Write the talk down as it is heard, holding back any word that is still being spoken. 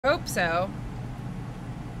Hope so.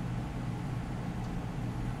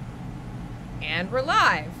 And we're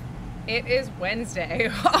live. It is Wednesday,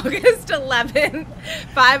 August 11th,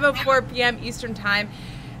 5:04 p.m. Eastern Time.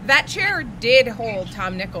 That chair did hold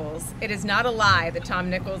Tom Nichols. It is not a lie that Tom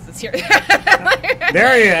Nichols is here.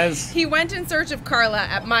 There he is. He went in search of Carla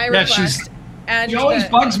at my request. She always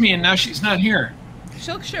bugs me, and now she's not here.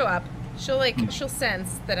 She'll show up. She'll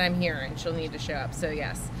sense that I'm here, and she'll need to show up. So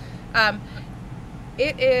yes.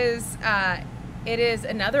 It is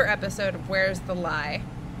another episode of Where's the Lie?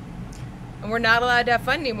 And we're not allowed to have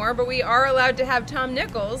fun anymore, but we are allowed to have Tom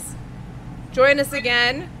Nichols join us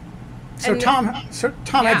again. So Tom,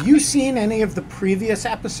 yeah. Have you seen any of the previous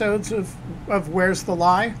episodes of Where's the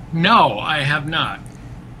Lie? No, I have not.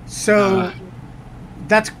 So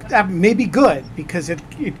that may be good, because it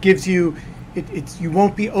gives you you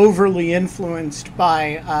won't be overly influenced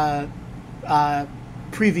by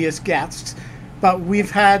previous guests. But we've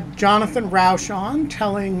had Jonathan Rauch on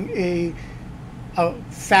telling a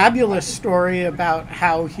fabulous story about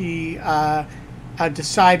how he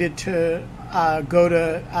decided to go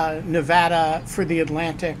to Nevada for the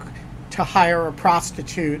Atlantic to hire a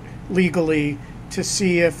prostitute legally to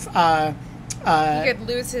see if he could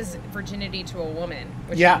lose his virginity to a woman,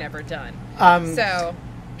 which he'd never done. And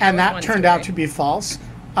that turned out to be false.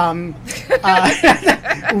 We've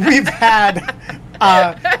had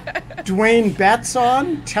Dwayne Betts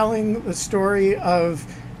on telling the story of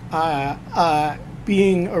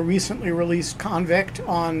being a recently released convict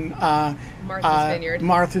on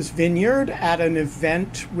Martha's Vineyard at an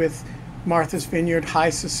event with Martha's Vineyard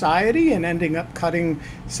High Society, and ending up cutting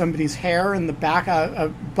somebody's hair in the back,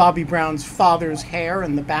 Bobby Brown's father's hair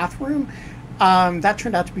in the bathroom. That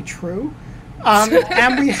turned out to be true.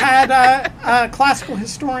 And we had classical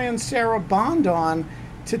historian Sarah Bond on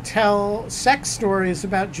to tell sex stories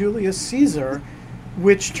about Julius Caesar,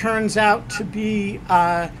 which turns out to be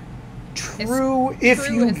true if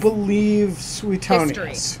you believe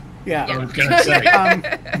Suetonius. Yeah. I was going to say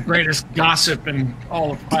the greatest gossip in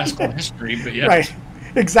all of classical history, but yeah. Right.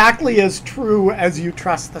 Exactly as true as you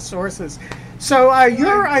trust the sources. So I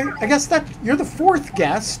guess that you're the fourth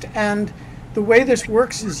guest, and the way this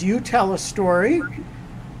works is you tell a story,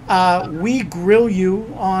 we grill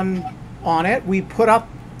you on it. We put up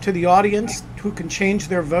to the audience, who can change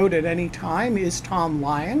their vote at any time, is Tom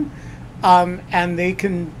lying? And they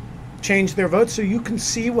can change their vote, so you can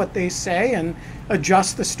see what they say and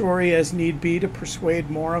adjust the story as need be to persuade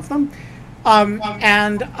more of them.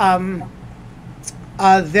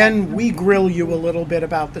 Then we grill you a little bit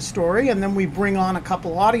about the story, and then we bring on a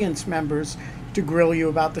couple audience members to grill you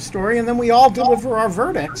about the story, and then we all deliver our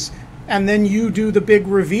verdicts, and then you do the big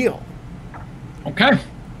reveal. Okay.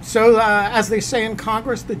 So, as they say in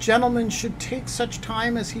Congress, the gentleman should take such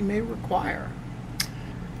time as he may require.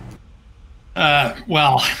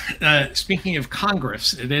 Speaking of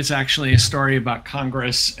Congress, it is actually a story about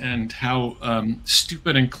Congress and how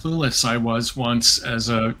stupid and clueless I was once as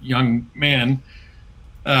a young man.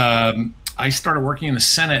 I started working in the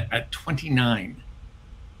Senate at 29.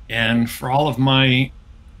 And for all of my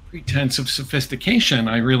pretense of sophistication,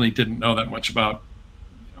 I really didn't know that much about,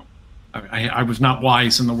 I was not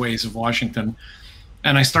wise in the ways of Washington.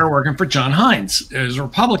 And I started working for John Hines as a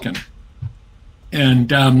Republican.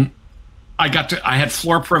 And I had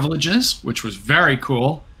floor privileges, which was very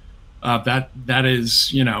cool. That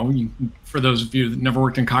is, for those of you that never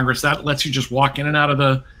worked in Congress, that lets you just walk in and out of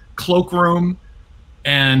the cloakroom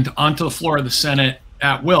and onto the floor of the Senate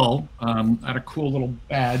at will. I had a cool little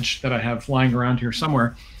badge that I have lying around here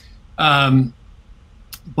somewhere.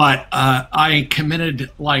 But I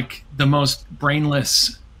committed like the most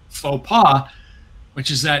brainless faux pas, which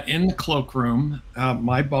is that in the cloakroom,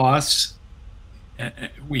 my boss,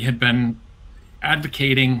 we had been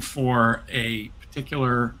advocating for a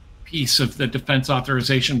particular piece of the defense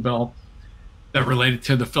authorization bill that related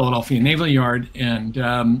to the Philadelphia Naval Yard,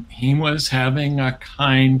 and he was having a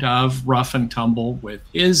kind of rough and tumble with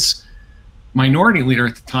his minority leader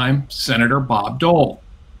at the time, Senator Bob Dole.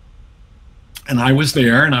 And I was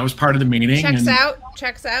there, and I was part of the meeting.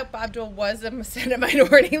 Checks out. Bob Dole was a Senate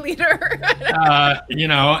minority leader.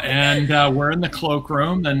 We're in the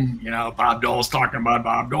cloakroom, and Bob Dole's talking about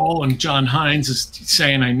Bob Dole, and John Hines is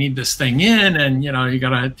saying, "I need this thing in, and you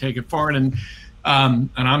got to take it forward." And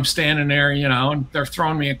I'm standing there, and they're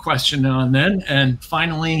throwing me a question now and then, and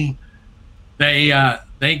finally, they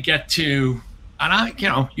get to,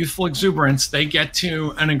 and youthful exuberance, they get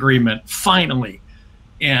to an agreement finally,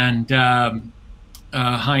 and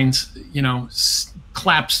Hines,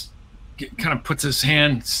 claps, kind of puts his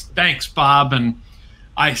hand, "Thanks, Bob," and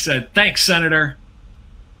I said, "Thanks, Senator,"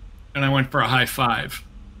 and I went for a high five.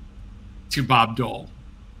 to Bob Dole,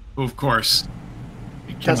 who, of course,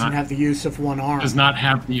 doesn't have the use of one arm. Does not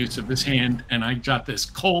have the use of his hand. And I got this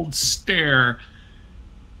cold stare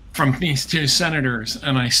from these two senators,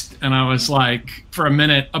 and I was like, for a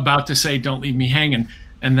minute, about to say, "Don't leave me hanging,"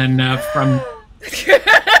 and then from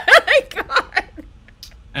God.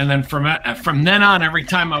 And then from then on, every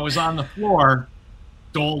time I was on the floor,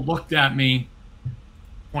 Dole looked at me,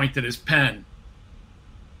 pointed his pen,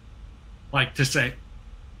 like to say,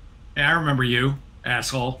 "Hey, I remember you,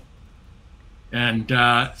 asshole." And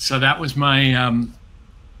so that was my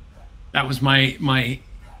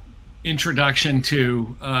introduction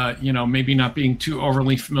to maybe not being too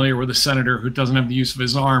overly familiar with a senator who doesn't have the use of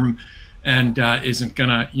his arm and isn't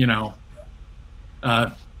gonna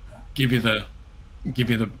give you the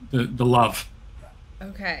love.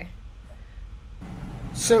 Okay.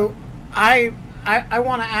 So I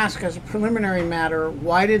want to ask, as a preliminary matter,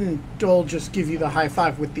 why didn't Dole just give you the high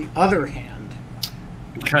five with the other hand?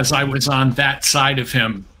 Because I was on that side of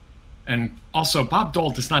him. And also, Bob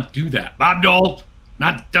Dole does not do that. Bob Dole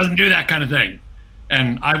doesn't do that kind of thing.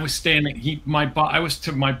 And I was standing, I was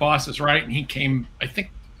to my boss's right, and he came, I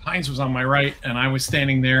think Heinz was on my right, and I was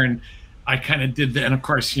standing there, and I kind of did that. And of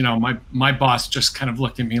course, my boss just kind of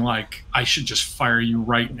looked at me like, I should just fire you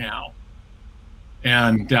right now.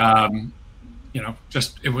 And,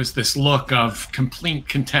 just, it was this look of complete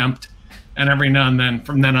contempt. And every now and then,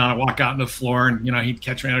 from then on, I walk out on the floor, and, he'd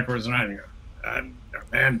catch me out of course, and I'd go,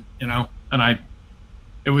 man, and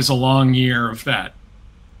it was a long year of that.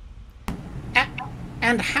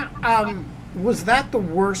 And how, was that the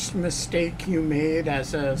worst mistake you made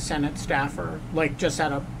as a Senate staffer? Like, just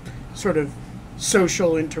at a sort of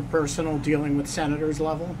social, interpersonal, dealing with senators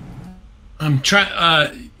level?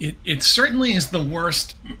 It certainly is the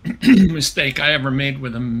worst mistake I ever made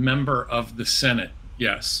with a member of the Senate.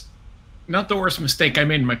 Yes. Not the worst mistake I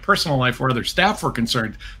made in my personal life where other staff were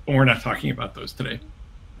concerned, but we're not talking about those today.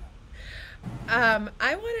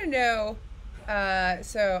 I want to know,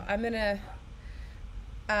 so I'm going to,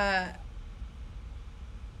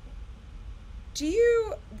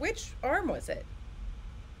 which arm was it?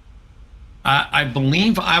 I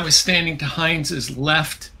believe I was standing to Heinz's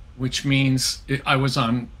left, which means I was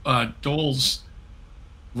on Dole's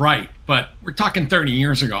right, but we're talking 30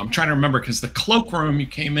 years ago. I'm trying to remember, because the cloakroom, you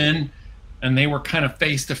came in and they were kind of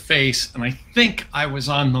face to face, and I think I was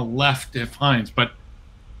on the left of Heinz, but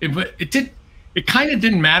it kind of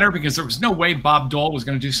didn't matter, because there was no way Bob Dole was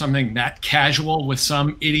going to do something that casual with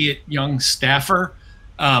some idiot young staffer.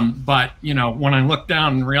 But when I looked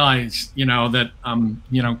down and realized that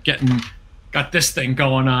got this thing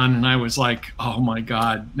going on, and I was like, oh my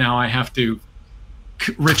God, now I have to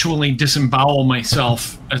ritually disembowel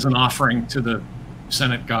myself as an offering to the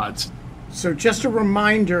Senate gods. So just a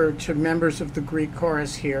reminder to members of the Greek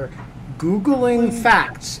chorus here, Googling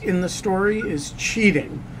facts in the story is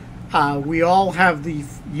cheating. We all have the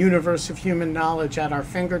universe of human knowledge at our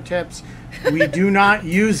fingertips. We do not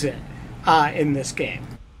use it in this game.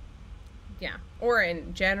 Yeah, or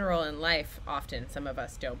in general in life, often some of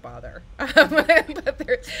us don't bother.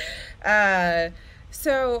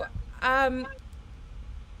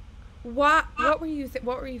 What were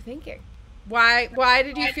you thinking? Why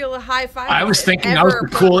did you feel a high five? I was thinking I was the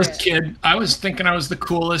coolest kid. I was thinking I was the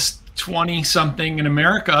coolest 20-something in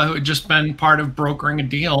America who had just been part of brokering a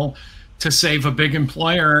deal to save a big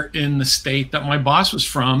employer in the state that my boss was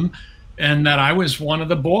from, and that I was one of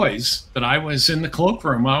the boys, that I was in the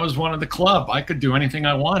cloakroom. I was one of the club. I could do anything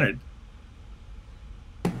I wanted.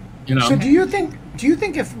 So do you think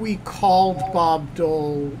if we called Bob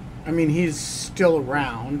Dole, I mean, he's still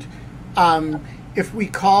around, if we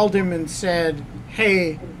called him and said,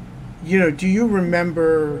 hey, do you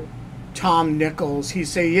remember Tom Nichols? He'd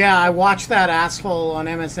say, yeah, I watch that asshole on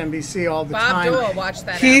MSNBC all the time. Bob Dole watched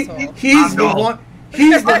that asshole.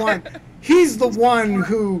 He's the one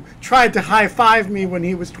who tried to high five me when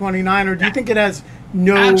he was 29, or do you think he has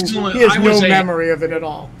no memory of it at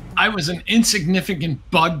all? I was an insignificant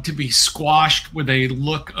bug to be squashed with a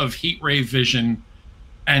look of heat ray vision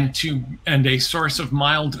and a source of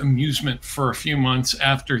mild amusement for a few months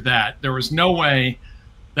after that. There was no way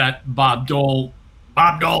that Bob Dole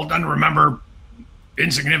doesn't remember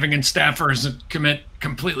insignificant staffers that commit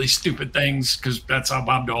completely stupid things, because that's how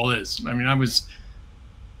Bob Dole is. I mean,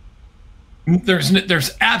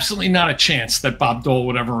 there's absolutely not a chance that Bob Dole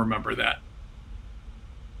would ever remember that.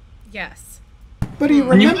 Yes. But he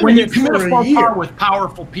remembered when you it commit for a a faux year. pas with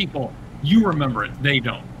powerful people, you remember it. They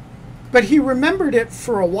don't. But he remembered it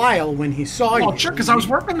for a while when he saw you. Well, sure, because I was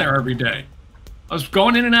working there every day. I was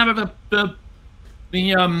going in and out of the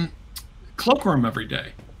cloakroom every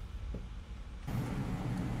day.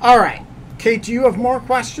 All right. Kate, do you have more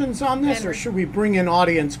questions on this, or should we bring in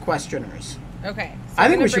audience questioners? Okay. So I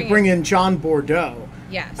think we should bring in John Bordeaux.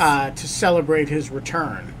 Yes. To celebrate his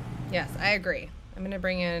return. Yes, I agree. I'm going to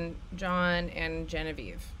bring in John and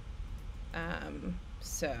Genevieve.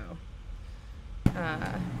 So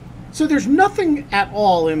there's nothing at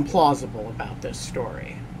all implausible about this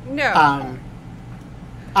story. No.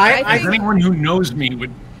 I think anyone who knows me would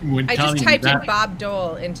tell you that. I just typed in Bob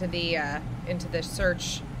Dole into the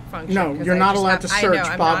search function. No, you're not allowed to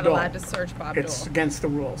search Bob Dole. I'm not allowed to search Bob Dole. It's against the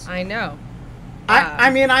rules. I know.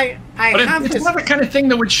 It's not the kind of thing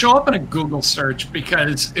that would show up in a Google search,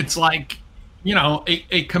 because it's like,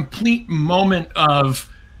 a complete moment of,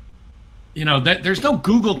 that there's no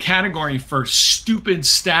Google category for stupid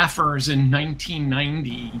staffers in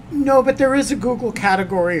 1990. No, but there is a Google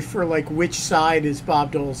category for like which side is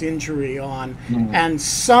Bob Dole's injury on, and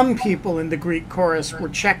some people in the Greek chorus were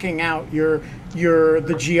checking out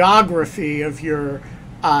the geography of your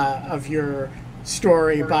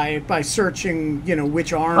story by searching,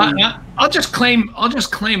 which arm. I'll just claim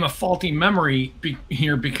a faulty memory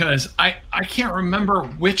here, because I can't remember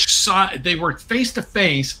which side they were face to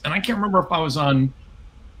face, and I can't remember if I was on.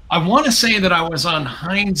 I want to say that I was on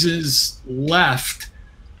Heinz's left,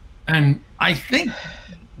 and I think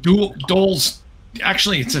Dole's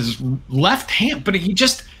actually it says left hand, but he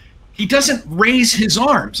doesn't raise his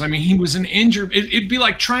arms. I mean, he was an injured. It'd be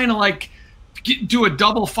like trying to do a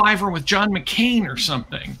double fiver with John McCain or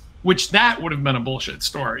something, which that would have been a bullshit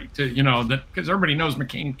story that, because everybody knows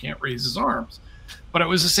McCain can't raise his arms. But it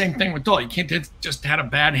was the same thing with Dole. You can't just had a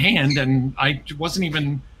bad hand, and I wasn't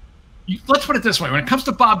even. Let's put it this way: when it comes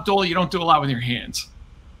to Bob Dole, you don't do a lot with your hands.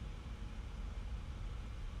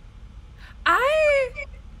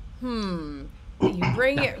 You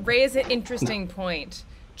raise an interesting point.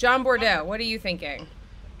 John Bordeaux, what are you thinking?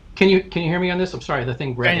 Can you hear me on this? I'm sorry, the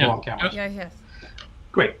thing grabbed the wrong camera. Yeah, yes.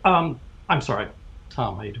 Great. I'm sorry.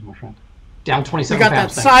 Tom, how you doing, my friend? Down 27 pounds. You got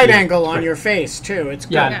pounds, that side angle on your face too. It's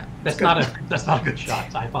good. Yeah, that's not a good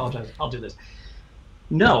shot. I apologize. I'll do this.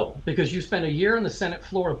 No, because you spent a year on the Senate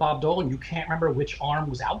floor of Bob Dole and you can't remember which arm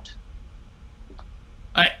was out.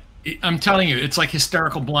 I'm telling you, it's like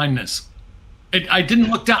hysterical blindness. I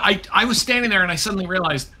didn't look down. I was standing there and I suddenly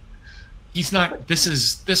realized he's not. This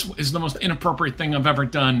is the most inappropriate thing I've ever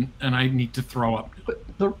done, and I need to throw up.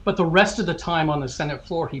 But the rest of the time on the Senate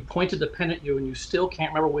floor, he pointed the pen at you, and you still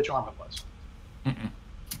can't remember which arm it was.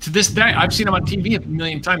 To this day, I've seen him on TV a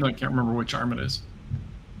million times. I can't remember which arm it is.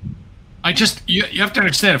 You have to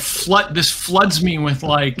understand. This floods me with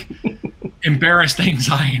embarrassed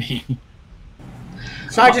anxiety.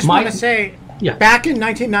 So I just want to say, back in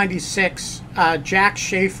 1996, Jack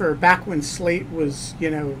Schaefer, back when Slate was,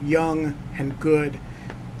 young and good,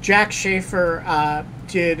 Jack Schaefer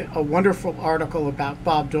did a wonderful article about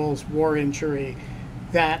Bob Dole's war injury.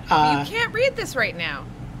 That you can't read this right now.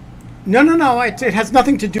 No. It has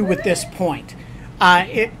nothing to do with this point.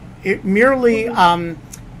 It merely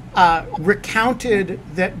recounted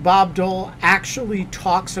that Bob Dole actually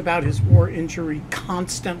talks about his war injury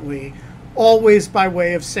constantly, always by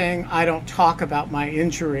way of saying, I don't talk about my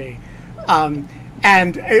injury. And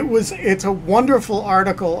it's a wonderful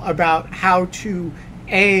article about how to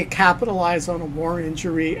A, capitalize on a war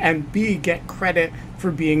injury, and B, get credit for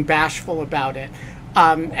being bashful about it.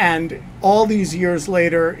 And all these years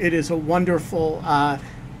later, it is a wonderful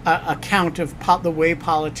account of the way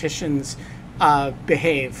politicians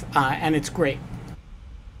behave, and it's great.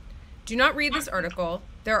 Do not read this article.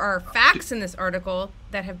 There are facts in this article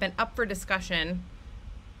that have been up for discussion.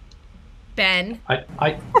 Ben,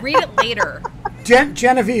 read it later.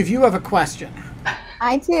 Genevieve, you have a question.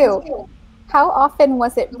 I do. How often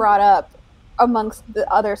was it brought up amongst the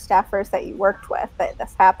other staffers that you worked with that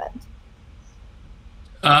this happened?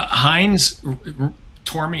 Heinz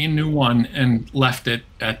tore me a new one and left it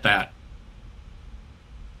at that.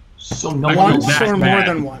 So no once or more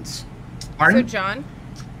than once? Pardon? So John?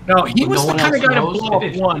 No, he was the kind of guy to blow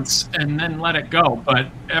up once and then let it go. But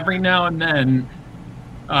every now and then,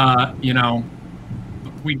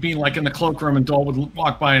 we'd be like in the cloakroom and Dole would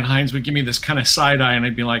walk by and Heinz would give me this kind of side eye and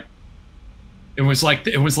I'd be like, it was like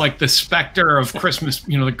the specter of Christmas,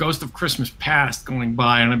 the ghost of Christmas past going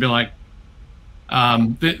by, and I'd be like,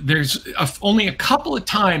 there's only a couple of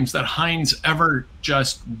times that Heinz ever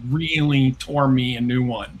just really tore me a new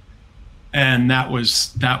one. And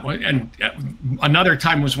and another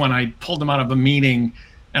time was when I pulled him out of a meeting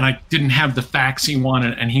and I didn't have the facts he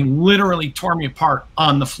wanted, and he literally tore me apart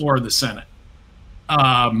on the floor of the Senate,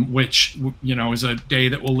 which is a day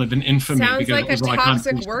that will live in infamy. Sounds because like it was a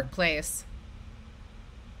toxic workplace.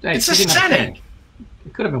 Hey, it's a Senate.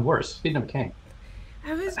 It could have been worse. He didn't have a cane.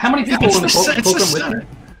 How many people were in the cloakroom with you?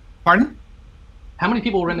 Pardon? How many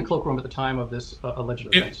people were in the cloakroom at the time of this alleged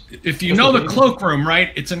event? If you know the cloakroom,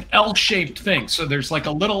 right, it's an L-shaped thing. So there's like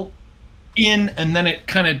a little in, and then it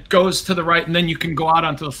kind of goes to the right, and then you can go out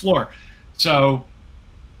onto the floor. So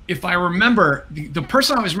if I remember, the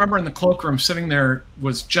person I always remember in the cloakroom sitting there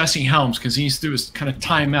was Jesse Helms, because he used to do his kind of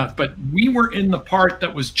time out. But we were in the part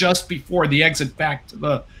that was just before the exit back to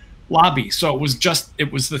the lobby. So it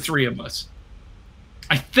was the three of us.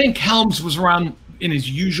 I think Helms was around in his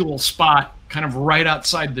usual spot, kind of right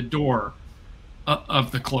outside the door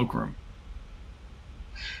of the cloakroom.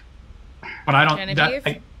 But I don't.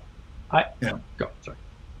 Genevieve? Yeah. Go. Sorry.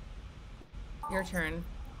 Your turn.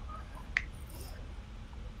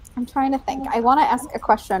 I'm trying to think. I want to ask a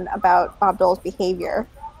question about Bob Dole's behavior,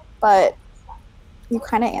 but you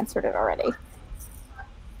kind of answered it already.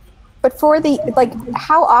 But for the, like,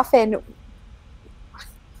 how often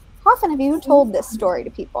have you told this story to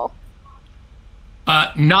people?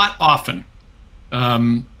 Not often.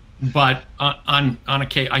 But on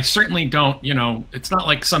occasion, I certainly don't, you know, it's not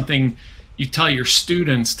like something you tell your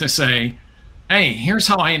students to say, hey, here's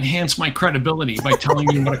how I enhance my credibility by telling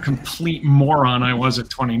you what a complete moron I was at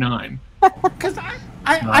 29. Because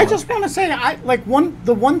I just want to say,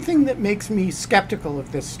 the one thing that makes me skeptical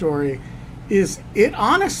of this story is it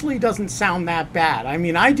honestly doesn't sound that bad. I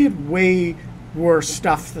mean, I did way worse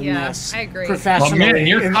stuff than this. I agree. Professionally. Well, man,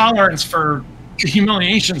 your tolerance for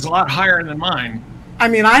humiliation is a lot higher than mine. I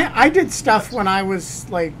mean, I did stuff when I was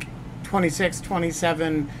like 26,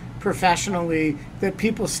 27 professionally that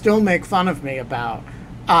people still make fun of me about.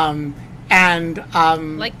 Like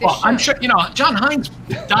this well, show. I'm sure, you know, John Hines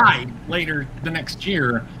died later the next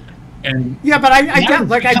year. And yeah, but I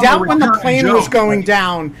doubt when the plane was going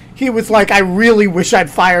down, he was like, I really wish I'd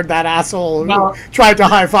fired that asshole who tried to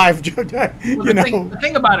high five. The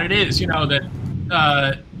thing about it is, you know,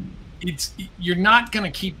 that you're not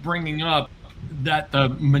going to keep bringing up that the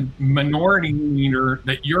minority leader,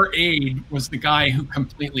 that your aide was the guy who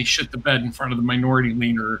completely shit the bed in front of the minority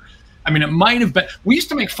leader. I mean, it might have been. We used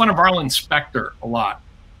to make fun of Arlen Specter a lot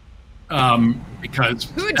because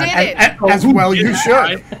who did it? As well, you should.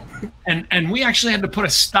 Right? And we actually had to put a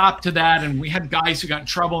stop to that. And we had guys who got in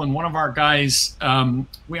trouble. And one of our guys,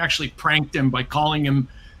 we actually pranked him by calling him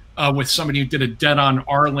with somebody who did a dead-on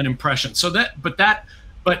Arlen impression. So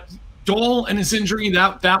but Dole and his injury,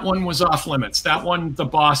 that one was off limits. That one, the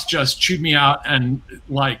boss just chewed me out and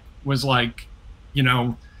was like, you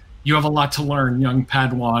know, you have a lot to learn, young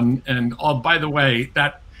Padawan. And by the way,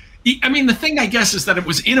 I mean, the thing I guess is that it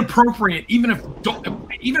was inappropriate, even if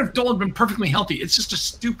Dole had been perfectly healthy. It's just a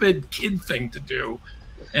stupid kid thing to do.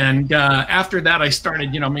 And after that, I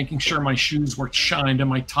started, you know, making sure my shoes were shined and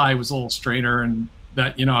my tie was a little straighter, and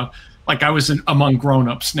that, you know, like I was among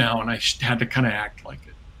grown-ups now, and I had to kind of act like it.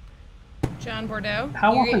 John Bordeaux,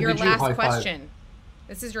 how often your did you last high-five? question.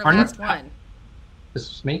 This is your Pardon? last one. This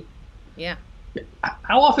is me? Yeah.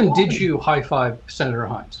 How often did you high-five Senator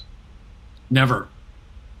Hines? Never.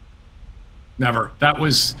 That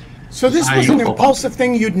was... So this was an impulsive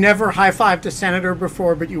thing. You'd never high-fived a senator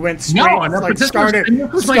before, but you went straight, started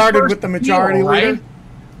with the majority leader?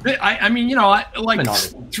 I mean, you know,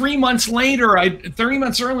 3 months later, 30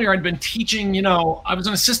 months earlier, I'd been teaching, you know, I was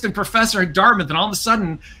an assistant professor at Dartmouth, and all of a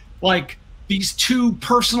sudden, like, these two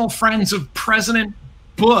personal friends of President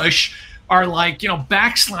Bush are like, you know,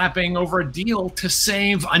 backslapping over a deal to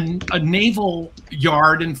save a naval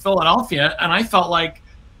yard in Philadelphia. And I felt like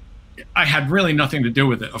I had really nothing to do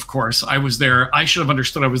with it, of course. I was there. I should have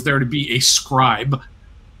understood I was there to be a scribe,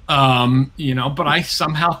 you know, but I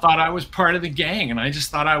somehow thought I was part of the gang. And I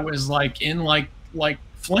just thought I was like in like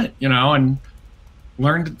Flint, you know, and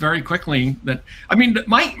learned very quickly that, I mean,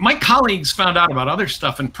 my colleagues found out about other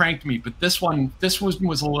stuff and pranked me, but this was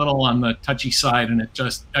a little on the touchy side, and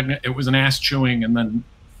it was an ass chewing and then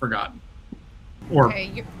forgotten. Okay,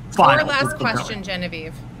 your last question,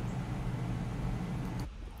 Genevieve.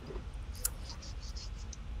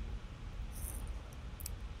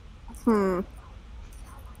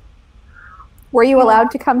 Were you allowed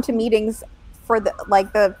to come to meetings for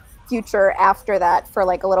the future after that for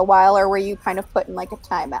like a little while, or were you kind of put in like a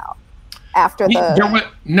timeout after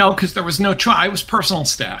no, because there was no choice. I was personal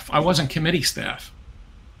staff. I wasn't committee staff,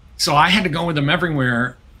 so I had to go with them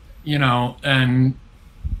everywhere, you know. And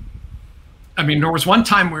I mean, there was one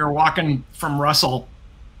time we were walking from Russell,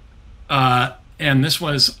 and this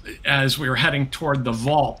was as we were heading toward the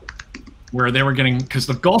vault, where they were getting, because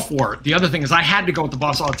the Gulf War, the other thing is I had to go with the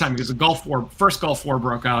boss all the time because the first Gulf War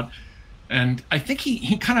broke out. And I think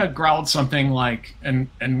he kind of growled something like, and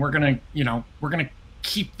we're going to, you know, we're going to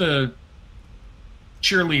keep the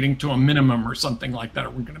cheerleading to a minimum or something like that. Or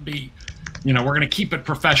we're going to be, you know, we're going to keep it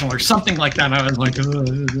professional or something like that. And I was like,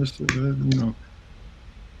 you know.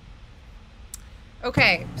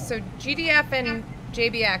 Okay, so GDF and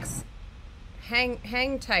JBX,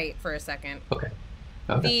 hang tight for a second. Okay.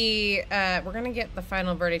 We're gonna get the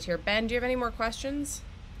final verdict here. Ben, do you have any more questions?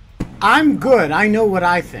 I'm good. I know what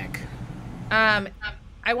I think.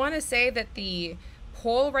 I want to say that the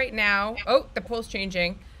poll right now, the poll's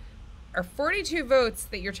changing, are 42 votes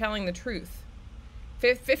that you're telling the truth,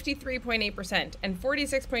 53.8%, and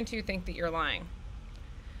 46.2 think that you're lying.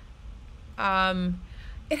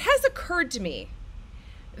 It has occurred to me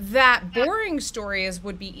that boring stories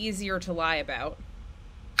would be easier to lie about.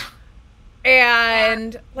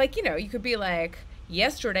 And, like, you know, you could be like,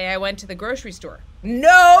 yesterday I went to the grocery store. No,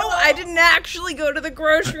 I didn't actually go to the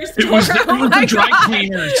grocery store. It was the dry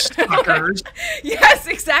cleaners, suckers. Yes,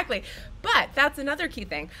 exactly. But that's another key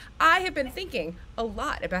thing. I have been thinking a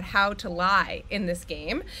lot about how to lie in this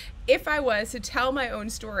game. If I was to tell my own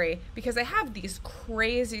story, because I have these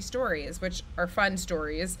crazy stories, which are fun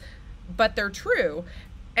stories, but they're true.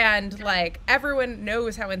 And, like, everyone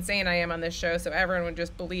knows how insane I am on this show, so everyone would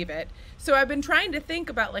just believe it. So I've been trying to think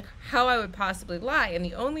about, like, how I would possibly lie. And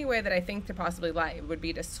the only way that I think to possibly lie would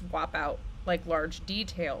be to swap out, like, large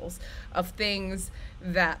details of things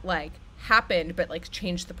that, like, happened but, like,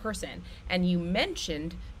 changed the person. And you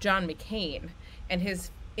mentioned John McCain and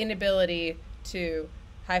his inability to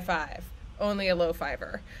high five, only a low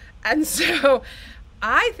fiver. And so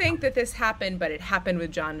I think that this happened, but it happened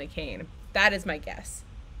with John McCain. That is my guess.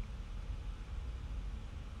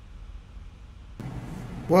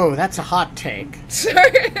 Whoa, that's a hot take.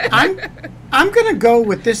 Sorry. I'm gonna go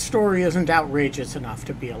with this story isn't outrageous enough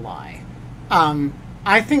to be a lie.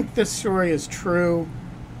 I think this story is true.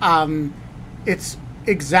 It's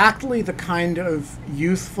exactly the kind of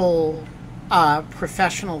youthful,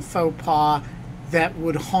 professional faux pas that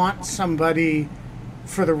would haunt somebody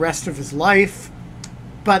for the rest of his life,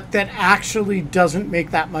 but that actually doesn't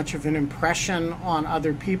make that much of an impression on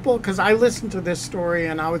other people. Because I listened to this story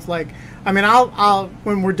and I was like, I mean, I'll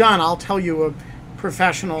when we're done, I'll tell you a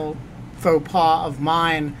professional faux pas of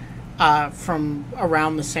mine from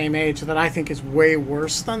around the same age that I think is way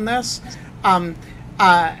worse than this.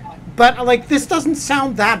 But, like, this doesn't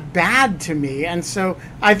sound that bad to me. And so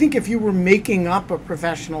I think if you were making up a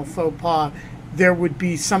professional faux pas, there would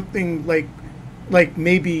be something like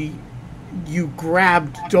maybe you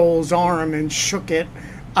grabbed Dole's arm and shook it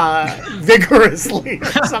vigorously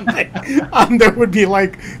or something. There would be,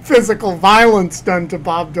 like, physical violence done to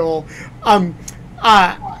Bob Dole.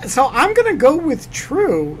 So I'm going to go with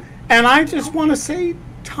true. And I just want to say,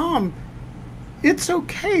 Tom, it's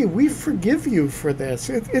okay. We forgive you for this.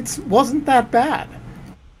 It wasn't that bad.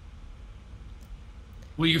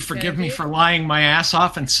 Will you forgive me for lying my ass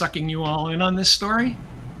off and sucking you all in on this story?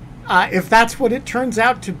 If that's what it turns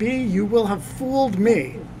out to be, you will have fooled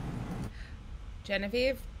me.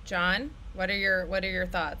 Genevieve, John, what are your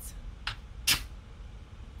thoughts?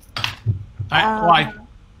 I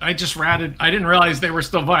just ratted. I didn't realize they were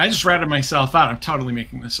still voting. I just ratted myself out. I'm totally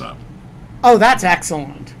making this up. Oh, that's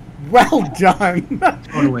excellent. Well done.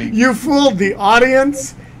 Totally. You fooled the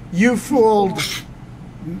audience. You fooled.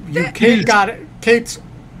 Kate got it. Kate's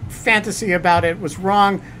fantasy about it was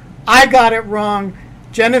wrong. I got it wrong.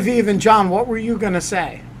 Genevieve and John, what were you going to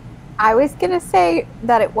say? I was going to say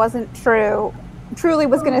that it wasn't true. Truly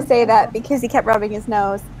was going to say that because he kept rubbing his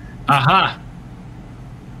nose. Uh-huh.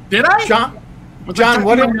 Did I? John,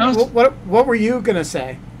 what were you going to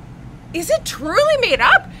say? Is it truly made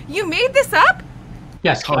up? You made this up?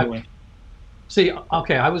 Yes, totally. See,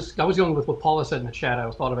 okay, I was going with what Paula said in the chat.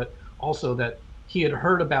 I thought of it also that he had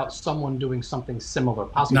heard about someone doing something similar,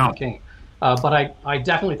 possibly McCain. But I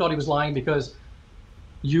definitely thought he was lying because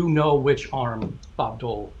you know which arm Bob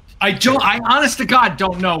Dole. I honest to God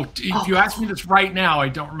don't know. If you ask me this right now, I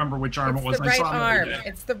don't remember which arm it was. It's the right arm.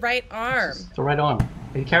 It's the right arm. It's the right arm.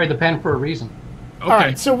 He carried the pen for a reason. Okay. All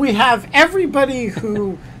right, so we have everybody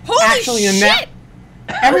who Holy shit!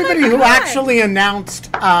 Everybody who actually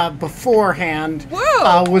announced beforehand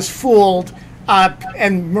was fooled.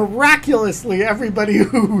 And miraculously, everybody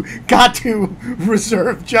who got to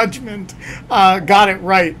reserve judgment got it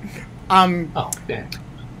right.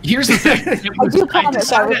 Here's the thing. I do promise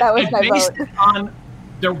that was my vote.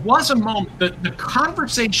 There was a moment that the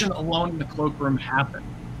conversation alone in the cloakroom happened.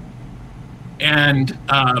 And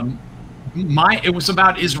it was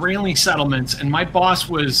about Israeli settlements, and my boss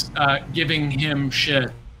was giving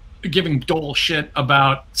Dole shit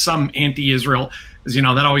about some anti-Israel, because, you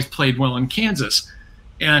know, that always played well in Kansas.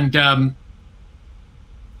 And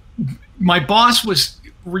my boss was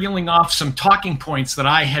reeling off some talking points that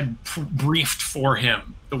I had briefed for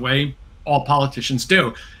him, the way all politicians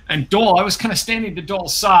do. And Dole, I was kind of standing to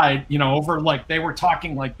Dole's side, you know, over like they were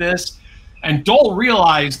talking like this. And Dole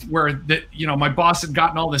realized where that, you know, my boss had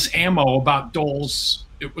gotten all this ammo about Dole's,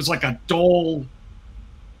 it was like a Dole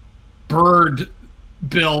bird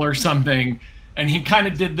bill or something. And he kind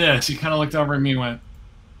of did this. He kind of looked over at me and went,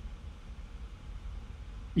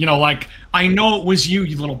 you know, like, I know it was you,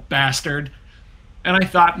 you little bastard. And I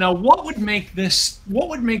thought, now what would make this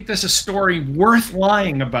a story worth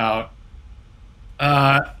lying about?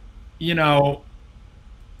 You know,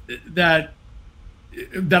 that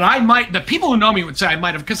people who know me would say I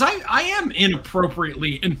might have, because I am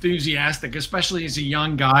inappropriately enthusiastic, especially as a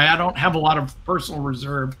young guy. I don't have a lot of personal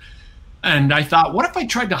reserve. And I thought, what if I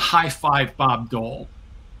tried to high five Bob Dole?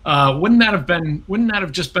 Wouldn't that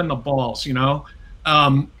have just been the balls, you know?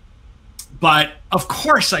 But of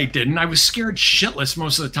course I didn't. I was scared shitless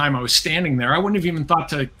most of the time I was standing there. I wouldn't have even thought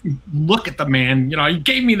to look at the man. You know, he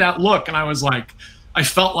gave me that look and I was like, I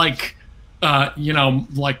felt like, you know,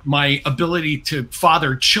 like my ability to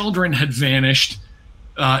father children had vanished,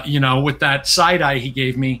 you know, with that side eye he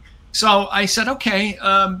gave me. So I said, okay,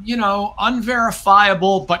 you know,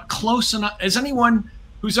 unverifiable, but close enough. As anyone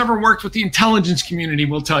who's ever worked with the intelligence community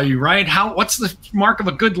will tell you, right? What's the mark of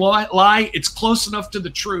a good lie? It's close enough to the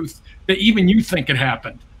truth that even you think it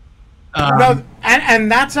happened. No,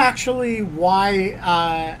 and that's actually why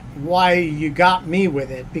you got me with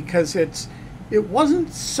it, because it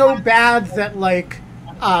wasn't so bad that like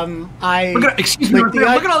excuse me, look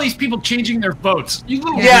at all these people changing their votes.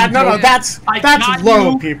 That's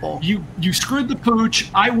low, people. You screwed the pooch.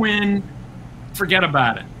 I win. Forget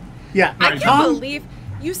about it. Yeah, I can't believe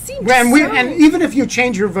you seem and even if you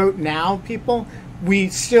change your vote now, people, we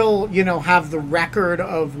still, you know, have the record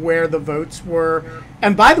of where the votes were.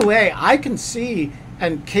 And by the way, I can see,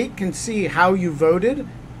 and Kate can see how you voted,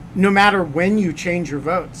 no matter when you change your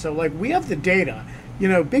vote. So like, we have the data. You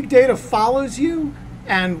know, big data follows you,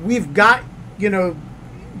 and we've got, you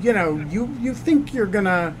think you're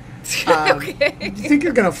gonna. Okay. You think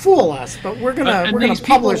you're gonna fool us, but we're gonna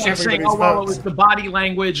publish everybody's saying, votes. Well, it was the body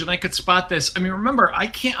language, and I could spot this. I mean, remember,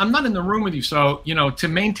 I'm not in the room with you, so you know, to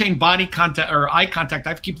maintain body contact or eye contact,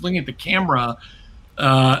 I have to keep looking at the camera,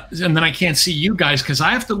 and then I can't see you guys because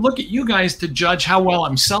I have to look at you guys to judge how well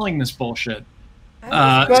I'm selling this bullshit.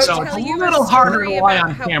 So it's a little harder to lie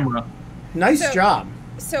on camera. Nice job.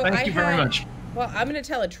 So thank you very much. Well, I'm going to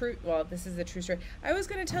tell a true. Well, this is a true story. I was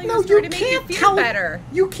going to tell you a story to make you feel better.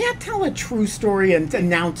 You can't tell a true story and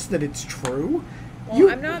announce that it's true. Well,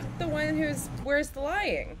 I'm not the one where's the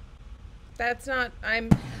lying. That's not. I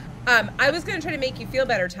was going to try to make you feel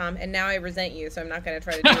better, Tom, and now I resent you, so I'm not going to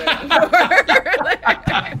try to do it anymore.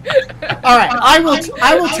 All right,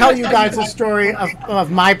 I will tell you guys a story of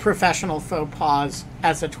my professional faux pas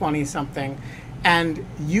as a 20-something, and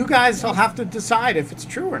you guys will have to decide if it's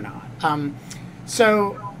true or not.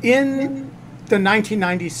 So in the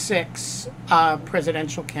 1996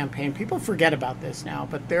 presidential campaign, people forget about this now,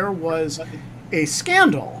 but there was a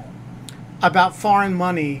scandal about foreign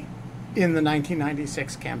money in the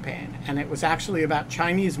 1996 campaign, and it was actually about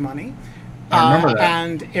Chinese money. I remember that.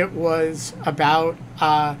 And it was about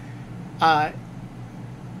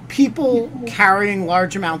people carrying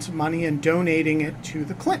large amounts of money and donating it to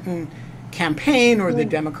the Clinton campaign or the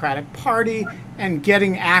Democratic Party and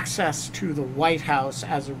getting access to the White House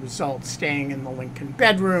as a result, staying in the Lincoln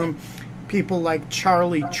bedroom. People like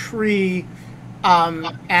Charlie Tree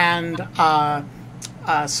and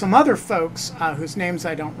some other folks whose names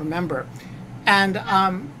I don't remember. And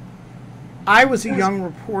I was a young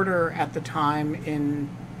reporter at the time in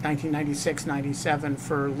 1996, 97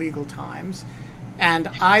 for Legal Times, and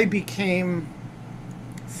I became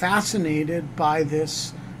fascinated by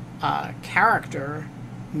this character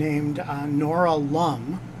named Nora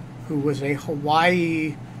Lum, who was a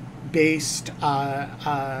Hawaii-based,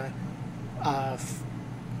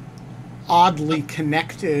 oddly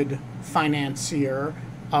connected financier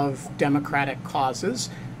of democratic causes,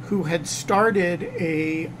 who had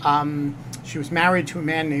started she was married to a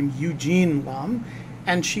man named Eugene Lum,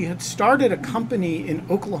 and she had started a company in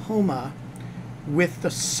Oklahoma with the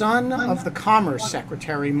son of the Commerce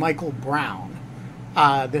Secretary, Michael Brown.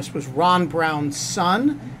 This was Ron Brown's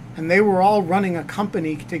son, and they were all running a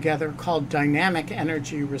company together called Dynamic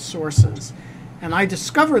Energy Resources. And I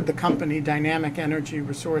discovered the company Dynamic Energy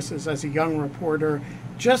Resources as a young reporter,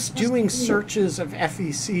 just doing searches of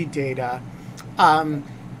FEC data.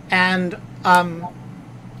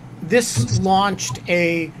 This launched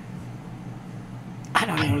a,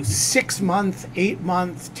 6-month,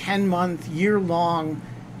 8-month, 10-month, year-long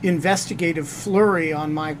investigative flurry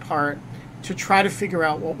on my part to try to figure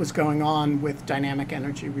out what was going on with dynamic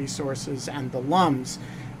energy resources and the LUMs.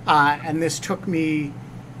 And this took me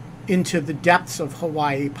into the depths of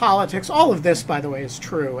Hawaii politics. All of this, by the way, is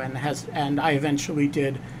true, and I eventually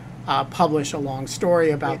did publish a long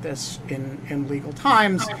story about this in Legal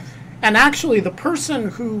Times. And actually, the person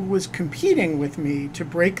who was competing with me to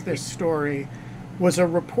break this story was a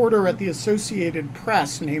reporter at the Associated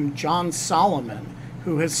Press named John Solomon,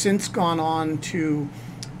 who has since gone on to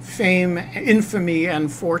fame, infamy,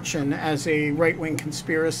 and fortune as a right-wing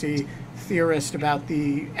conspiracy theorist about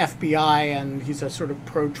the FBI, and he's a sort of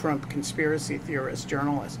pro-Trump conspiracy theorist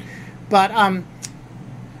journalist. But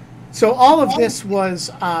so all of this was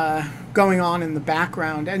going on in the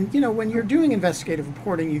background, and when you're doing investigative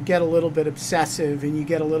reporting, you get a little bit obsessive and you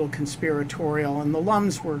get a little conspiratorial, and the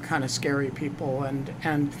LUMs were kind of scary people.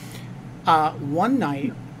 And one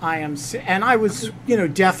night I was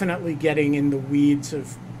definitely getting in the weeds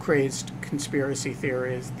of crazed conspiracy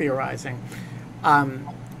theorizing.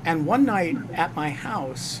 And one night at my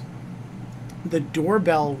house, the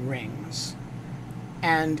doorbell rings,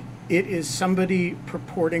 and it is somebody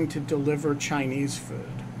purporting to deliver Chinese food.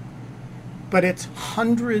 But it's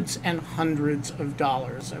hundreds and hundreds of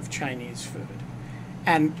dollars of Chinese food.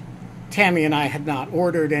 And Tammy and I had not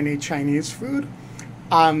ordered any Chinese food.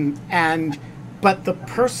 But the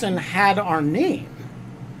person had our name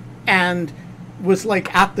and was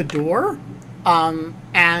like at the door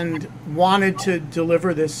and wanted to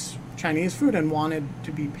deliver this Chinese food and wanted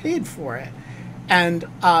to be paid for it. And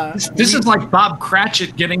this is like Bob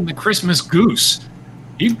Cratchit getting the Christmas goose.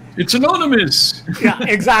 It's anonymous. Yeah,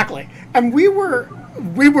 exactly. And we were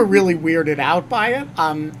really weirded out by it.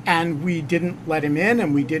 And we didn't let him in,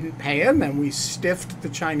 and we didn't pay him, and we stiffed the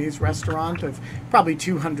Chinese restaurant of probably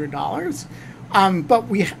 $200. But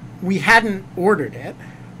we hadn't ordered it.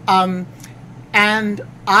 And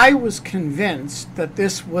I was convinced that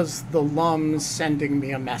this was the LUMs sending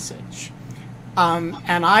me a message.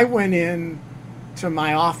 And I went in to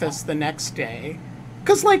my office the next day,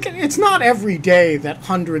 because it's not every day that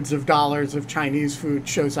hundreds of dollars of Chinese food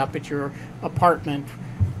shows up at your apartment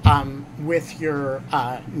with your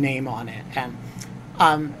name on it. And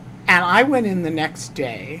I went in the next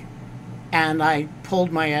day, and I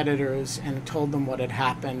pulled my editors and told them what had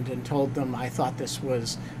happened, and told them I thought this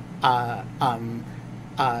was the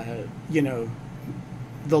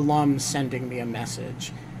LUMs sending me a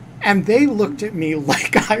message. And they looked at me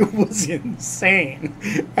like I was insane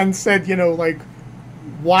and said,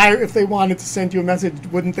 why, if they wanted to send you a message,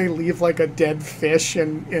 wouldn't they leave like a dead fish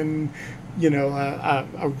in a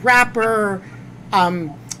wrapper?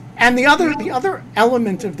 And the other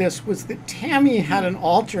element of this was that Tammy had an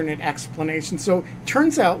alternate explanation. So it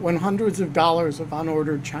turns out when hundreds of dollars of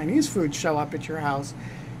unordered Chinese food show up at your house,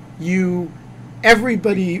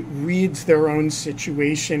 everybody reads their own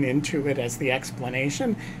situation into it as the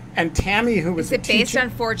explanation. And Tammy, who was Is it based on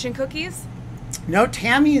fortune cookies? No,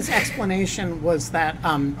 Tammy's explanation was that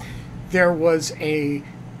there was a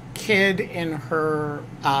kid in her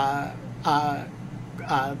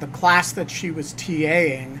the class that she was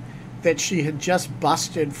TAing that she had just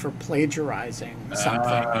busted for plagiarizing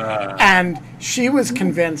something, and she was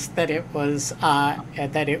convinced that it was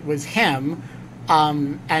him.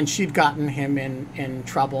 And she'd gotten him in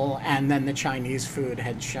trouble, and then the Chinese food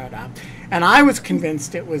had showed up. And I was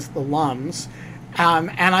convinced it was the LUMs.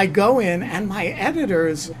 And I go in, and my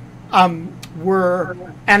editors were,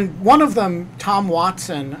 and one of them, Tom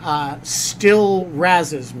Watson, still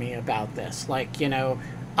razzes me about this. And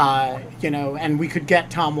we could get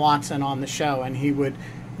Tom Watson on the show, and he would,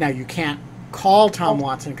 now you can't call Tom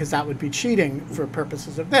Watson because that would be cheating for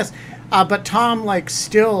purposes of this. But Tom,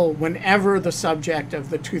 still, whenever the subject of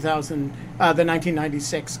the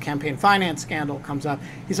 1996 campaign finance scandal comes up,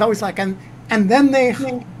 he's always like, and then they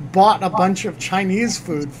bought a bunch of Chinese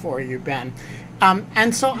food for you, Ben.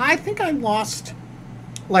 And so I think I lost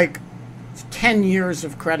 10 years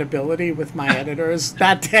of credibility with my editors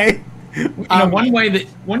that day. One way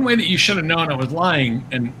that you should have known I was lying,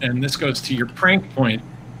 and this goes to your prank point.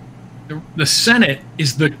 The Senate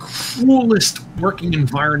is the cruelest working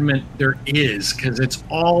environment there is, because it's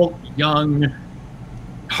all young,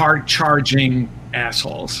 hard-charging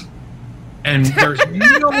assholes, and there's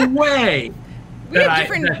no way. We have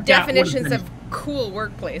different definitions of cool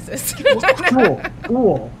workplaces.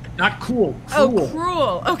 Cool, not cool. Cruel. Oh,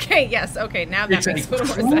 cruel. Okay, yes. Okay, now that makes a little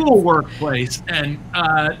more sense. It's a cruel workplace, and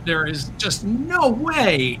there is just no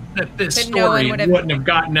way that this story wouldn't have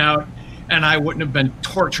gotten out, and I wouldn't have been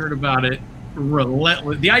tortured about it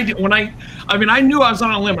relentless. The idea when I mean, I knew I was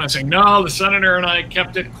on a limb. I was saying, no, the senator and I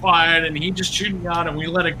kept it quiet, and he just chewed me out, and we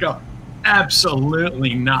let it go.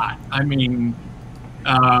 Absolutely not. I mean,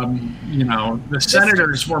 you know, the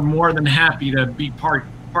senators were more than happy to be part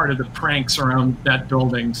of the pranks around that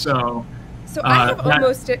building. So I have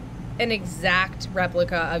almost an exact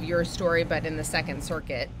replica of your story, but in the Second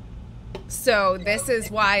Circuit. So this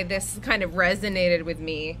is why this kind of resonated with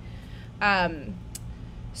me.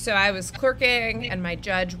 So I was clerking, and my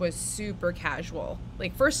judge was super casual.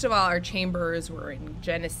 Like, first of all, our chambers were in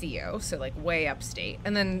Geneseo, so like way upstate,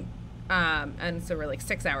 and then and so we're like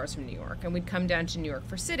 6 hours from New York, and we'd come down to New York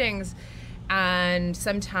for sittings, and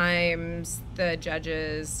sometimes the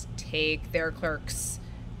judges take their clerks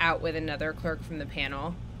out with another clerk from the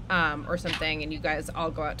panel, or something, and you guys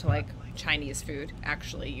all go out to like Chinese food,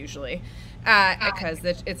 actually, usually, because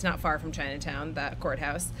it's not far from Chinatown, the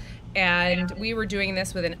courthouse. And we were doing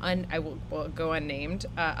this with I will go unnamed,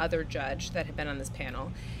 other judge that had been on this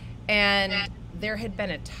panel. And there had been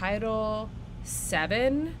a Title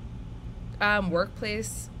VII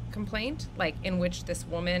workplace complaint, like in which this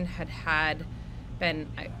woman had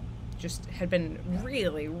been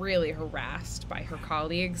really, really harassed by her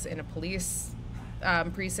colleagues in a police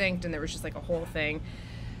precinct, and there was just like a whole thing.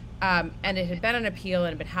 And it had been an appeal and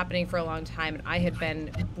had been happening for a long time. And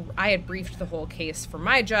I had briefed the whole case for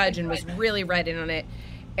my judge and was really read in on it.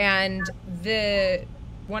 And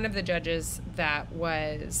one of the judges that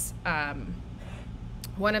was that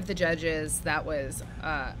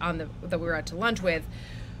we were out to lunch with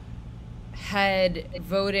had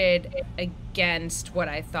voted against what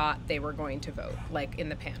I thought they were going to vote, like in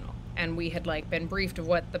the panel. And we had like been briefed of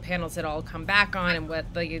what the panels had all come back on and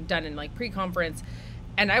what they had done in like pre-conference.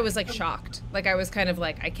 And I was like shocked. Like I was kind of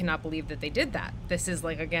like, I cannot believe that they did that. This is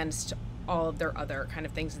like against all of their other kind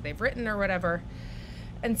of things that they've written or whatever.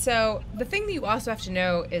 And so the thing that you also have to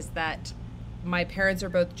know is that my parents are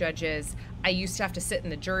both judges. I used to have to sit in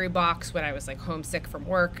the jury box when I was like homesick from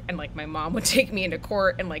work, and like my mom would take me into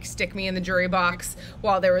court and like stick me in the jury box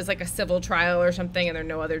while there was like a civil trial or something, and there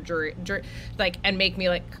no other jury like, and make me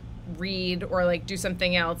like read or like do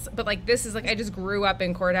something else. But like this is like, I just grew up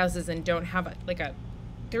in courthouses and don't have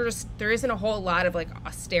there isn't a whole lot of like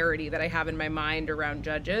austerity that I have in my mind around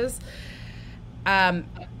judges. And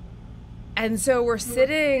so we're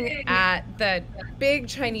sitting at the big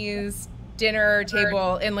Chinese dinner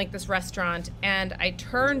table in like this restaurant, and I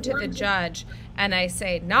turn to the judge and I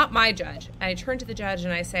say, not my judge. I turn to the judge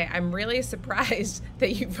and I say, I'm really surprised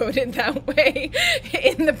that you voted that way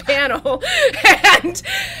in the panel. And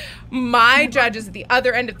my judge is at the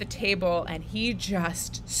other end of the table, and he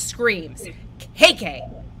just screams, KK,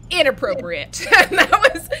 inappropriate. And that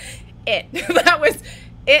was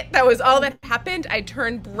it. That was all that happened. I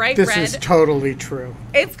turned bright red. This is totally true.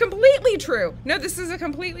 It's completely true. No, this is a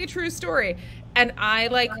completely true story. And I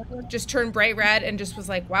like just turned bright red and just was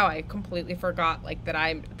like, wow, I completely forgot like that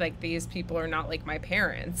I'm like, these people are not like my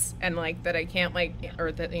parents, and like that I can't like,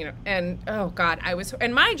 or that, you know, and oh God,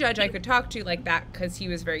 and my judge I could talk to like that because he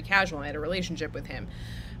was very casual. I had a relationship with him.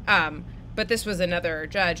 But this was another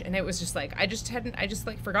judge, and it was just like, I just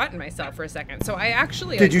like forgotten myself for a second. So I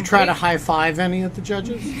actually... Did you try to high five any of the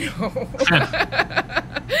judges? No.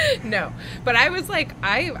 No. But I was like,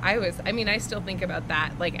 I mean, I still think about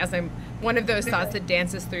that, like as I'm, one of those thoughts that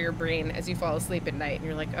dances through your brain as you fall asleep at night, and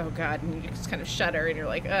you're like, oh God, and you just kind of shudder, and you're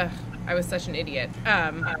like, ugh, I was such an idiot.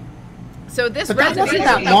 So this But that wasn't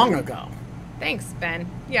that long ago. Thanks, Ben.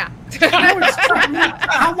 Yeah.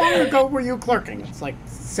 How long ago were you clerking? It's like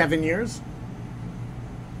 7 years?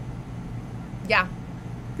 Yeah.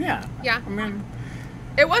 Yeah. Yeah. I mean,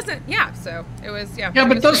 it wasn't, yeah, so it was, yeah. Yeah,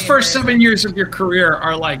 but those first 7 years of your career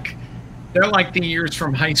are like, they're like the years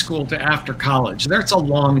from high school to after college. That's a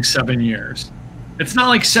long 7 years. It's not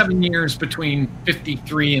like 7 years between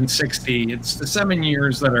 53 and 60. It's the 7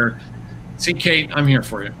 years that are, see, Kate, I'm here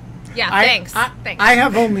for you. Yeah, thanks. Thanks. I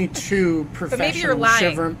have only two professional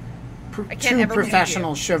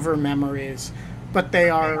shiver memories, but they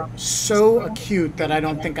are so acute that I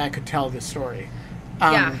don't think I could tell this story.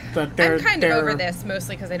 Yeah, I'm kind of over this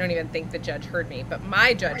mostly because I don't even think the judge heard me, but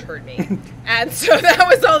my judge heard me, and so that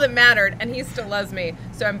was all that mattered. And he still loves me,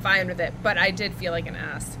 so I'm fine with it. But I did feel like an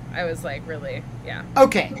ass. I was like, really, yeah.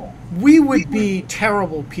 Okay, we would be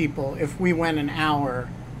terrible people if we went an hour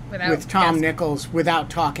with Tom Nichols without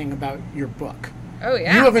talking about your book. Oh,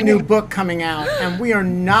 yeah. You have a new book coming out, and we are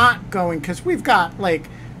not going, because we've got, like,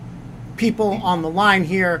 people on the line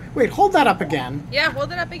here. Wait, hold that up again. Yeah,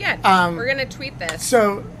 hold it up again. We're going to tweet this.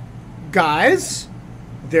 So, guys,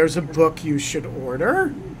 there's a book you should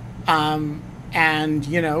order. And,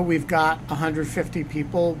 you know, we've got 150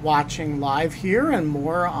 people watching live here and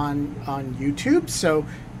more on YouTube. So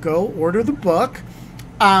go order the book.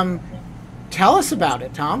 Tell us about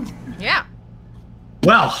it, Tom. Yeah.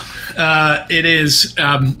 Well, it is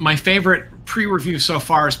my favorite pre-review so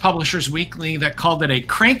far is Publishers Weekly that called it a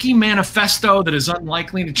cranky manifesto that is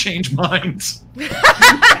unlikely to change minds.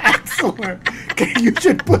 Excellent. Okay, you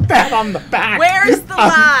should put that on the back. Where's the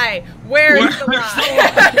lie? Where's the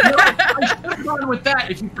lie? I should have gone with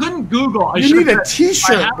that. If you couldn't Google, you need a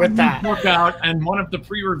T-shirt with that. Book out, and one of the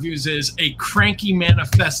pre-reviews is a cranky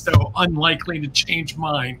manifesto unlikely to change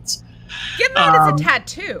minds. Get that as a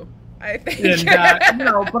tattoo. I think. And, you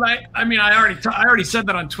know, but I mean, I already said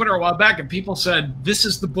that on Twitter a while back, and people said, this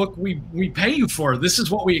is the book we pay you for. This is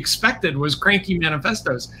what we expected was cranky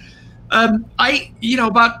manifestos. You know,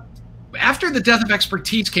 about after The Death of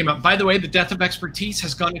Expertise came out, by the way, The Death of Expertise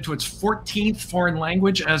has gone into its 14th foreign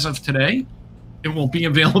language as of today. It will be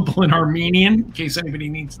available in Armenian in case anybody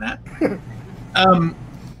needs that. I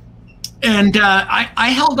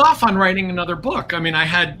held off on writing another book. I mean, I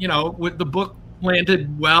had, you know, with the book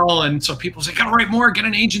landed well, and so people say, gotta write more, get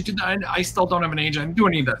an agent. I still don't have an agent. I didn't do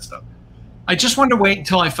any of that stuff. I just wanted to wait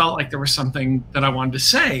until I felt like there was something that I wanted to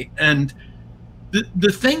say. And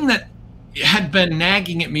the thing that had been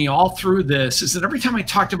nagging at me all through this is that every time I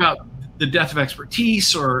talked about The Death of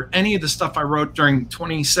Expertise or any of the stuff I wrote during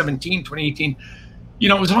 2017, 2018, you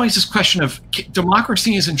know, it was always this question of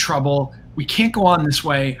democracy is in trouble. We can't go on this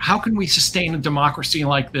way. How can we sustain a democracy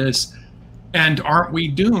like this? And aren't we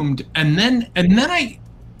doomed? And then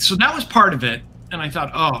so that was part of it. And I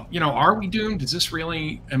thought, oh, you know, are we doomed? Is this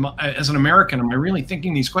really, as an American, am I really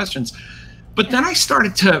thinking these questions? But then I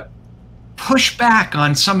started to push back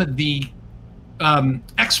on some of the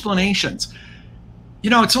explanations. You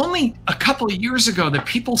know, it's only a couple of years ago that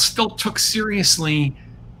people still took seriously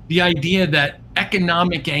the idea that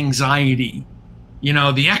economic anxiety, you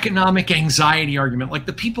know, the economic anxiety argument, like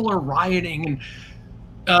the people are rioting and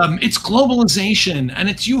it's globalization and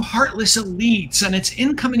it's you heartless elites and it's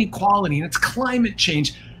income inequality and it's climate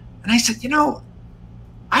change. And I said, you know,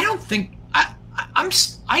 I don't think I'm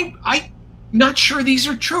not sure these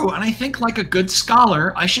are true. And I think like a good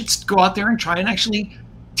scholar, I should go out there and try and actually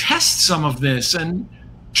test some of this and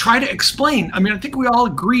try to explain. I mean, I think we all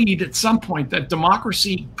agreed at some point that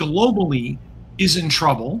democracy globally is in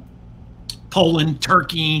trouble. Poland,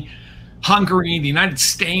 Turkey, Hungary, the United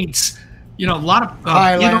States, you know, a lot of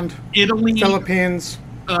Thailand, Italy, Philippines,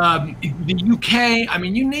 the UK. I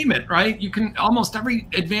mean, you name it, right? You can almost every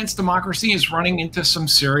advanced democracy is running into some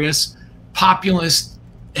serious populist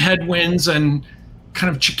headwinds and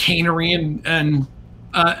kind of chicanery and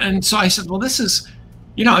so I said, well, this is,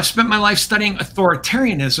 you know, I've spent my life studying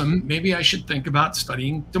authoritarianism. Maybe I should think about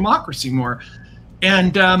studying democracy more.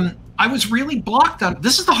 And I was really blocked on,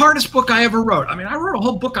 this is the hardest book I ever wrote. I mean, I wrote a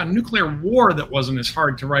whole book on nuclear war that wasn't as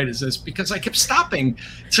hard to write as this because I kept stopping,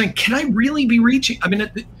 saying, can I really be reaching? I mean,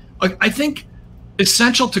 I think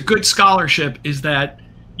essential to good scholarship is that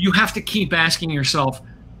you have to keep asking yourself,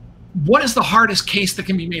 what is the hardest case that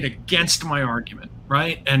can be made against my argument,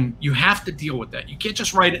 right? And you have to deal with that. You can't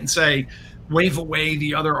just write it and say, wave away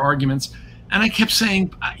the other arguments. And I kept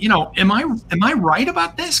saying, you know, am I right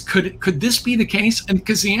about this? Could this be the case? And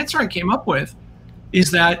because the answer I came up with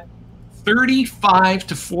is that 35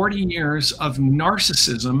 to 40 years of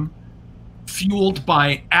narcissism fueled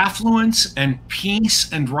by affluence and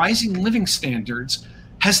peace and rising living standards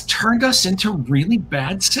has turned us into really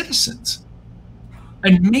bad citizens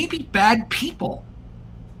and maybe bad people.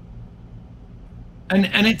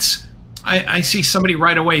 And it's, I see somebody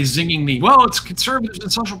right away zinging me, well, it's conservatives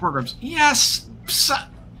and social programs. Yes,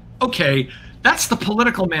 okay, that's the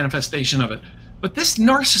political manifestation of it. But this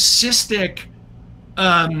narcissistic,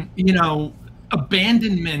 you know,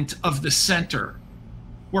 abandonment of the center,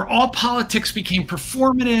 where all politics became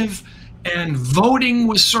performative and voting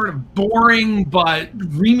was sort of boring, but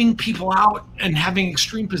reaming people out and having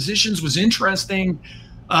extreme positions was interesting.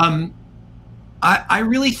 I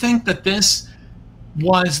really think that this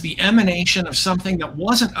was the emanation of something that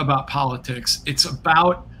wasn't about politics. It's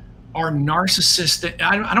about our narcissistic,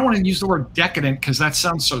 I don't want to use the word decadent because that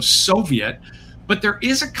sounds so Soviet, but there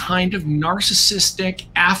is a kind of narcissistic,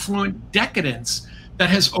 affluent decadence that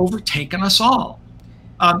has overtaken us all.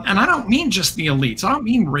 And I don't mean just the elites. I don't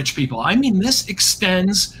mean rich people. I mean, this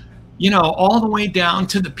extends, you know, all the way down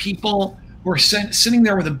to the people who are sitting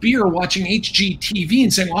there with a beer watching HGTV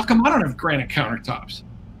and saying, well, how come I don't have granite countertops?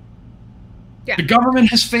 Yeah. The government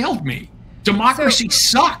has failed me. Democracy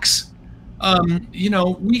sucks. You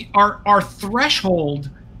know, our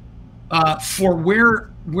threshold for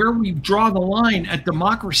where we draw the line at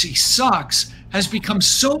democracy sucks has become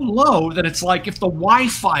so low that it's like if the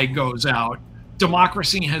Wi-Fi goes out,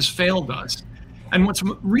 democracy has failed us. And what's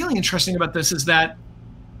really interesting about this is that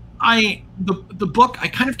the book, I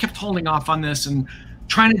kind of kept holding off on this and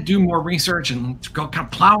trying to do more research and go kind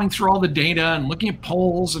of plowing through all the data and looking at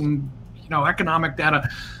polls and economic data.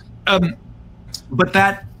 But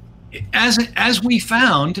that, as we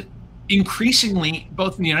found, increasingly,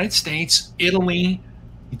 both in the United States, Italy,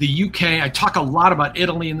 the UK, I talk a lot about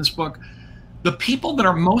Italy in this book, the people that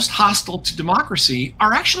are most hostile to democracy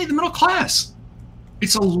are actually the middle class.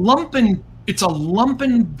 It's a lumpen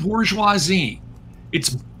bourgeoisie. It's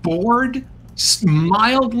bored,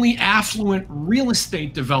 mildly affluent real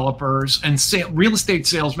estate developers and real estate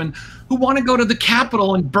salesmen who want to go to the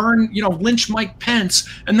Capitol and burn, lynch Mike Pence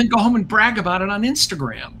and then go home and brag about it on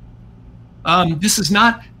Instagram. This is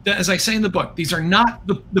not, as I say in the book, these are not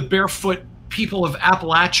the barefoot people of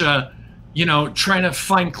Appalachia, trying to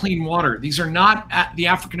find clean water. These are not the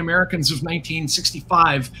African Americans of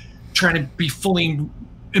 1965 trying to be fully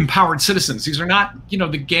empowered citizens. These are not,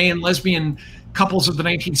 the gay and lesbian couples of the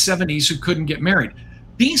 1970s who couldn't get married.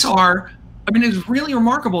 These are, it's really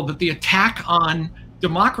remarkable that the attack on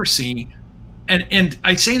democracy, and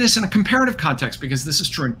I say this in a comparative context because this is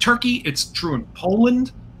true in Turkey, it's true in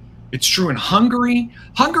Poland, it's true in Hungary.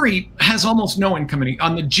 Hungary has almost no income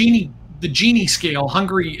inequality. On the Gini scale,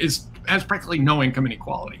 Hungary has practically no income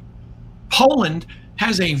inequality. Poland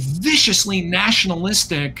has a viciously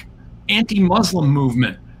nationalistic anti-Muslim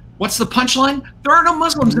movement. What's the punchline? There are no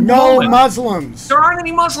Muslims in Poland. No Muslims. There aren't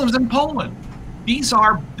any Muslims in Poland.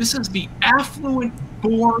 This is the affluent,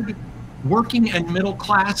 bored, working and middle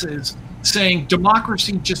classes saying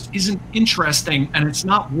democracy just isn't interesting and it's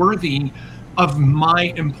not worthy of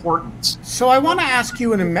my importance. So I want to ask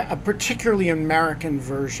you a particularly American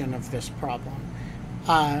version of this problem.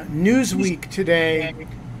 Newsweek today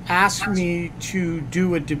asked me to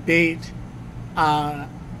do a debate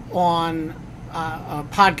on a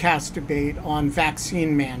podcast debate on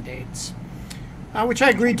vaccine mandates, which I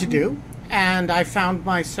agreed to do. And I found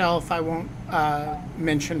myself, I won't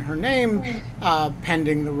mention her name,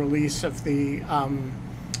 pending the release of the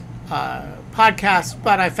podcast,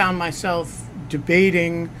 but I found myself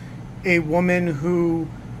debating a woman who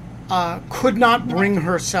could not bring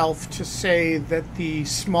herself to say that the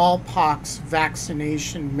smallpox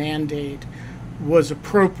vaccination mandate was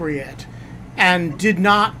appropriate and did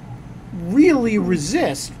not really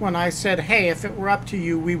resist when I said, hey, if it were up to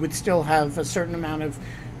you, we would still have a certain amount of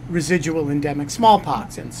residual endemic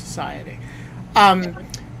smallpox in society.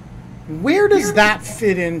 Where does that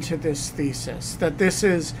fit into this thesis? That this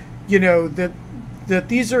is, that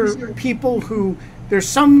these are people who, there's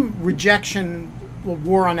some rejection,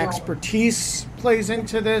 war on expertise plays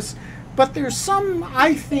into this, but there's some,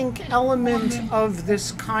 I think, element of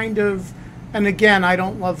this kind of, and again, I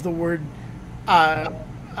don't love the word, I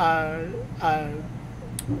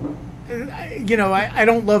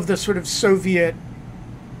don't love the sort of Soviet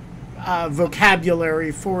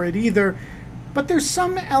vocabulary for it either, but there's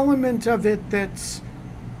some element of it that's,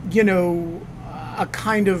 a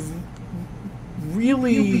kind of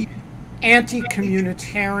really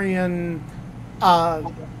anti-communitarian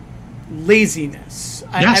laziness.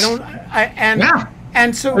 Yes.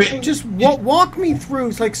 And so just walk me through,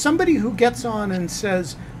 it's like somebody who gets on and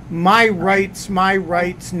says, my rights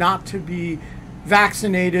not to be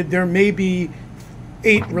vaccinated. There may be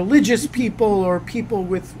 8 religious people or people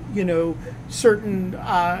with, certain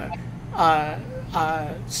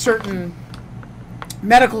certain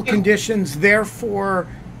medical conditions. Therefore,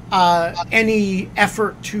 any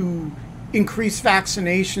effort to increase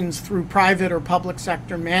vaccinations through private or public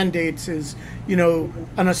sector mandates is,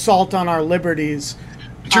 an assault on our liberties.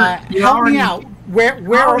 Help me out. Where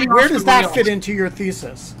does that fit into your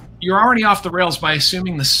thesis? You're already off the rails by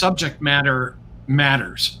assuming the subject matter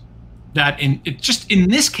matters. That in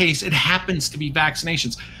this case, it happens to be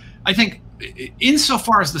vaccinations. I think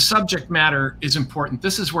insofar as the subject matter is important,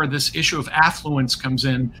 this is where this issue of affluence comes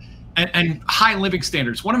in, and high living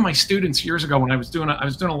standards. One of my students years ago, when I was doing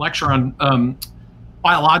a lecture on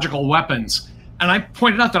biological weapons, and I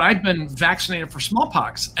pointed out that I'd been vaccinated for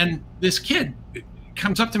smallpox, and this kid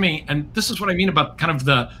comes up to me, and this is what I mean about kind of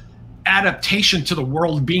the adaptation to the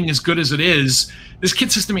world being as good as it is. This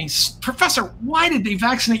kid says to me, "Professor, why did they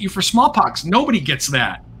vaccinate you for smallpox? Nobody gets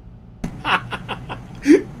that."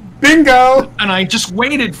 Bingo! And I just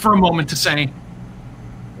waited for a moment to say,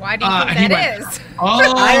 why do you think that is?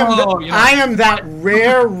 Oh, I am that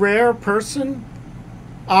rare person,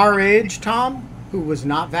 our age, Tom, who was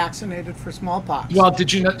not vaccinated for smallpox. Well,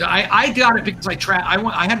 did you know? I got it because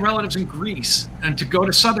I had relatives in Greece, and to go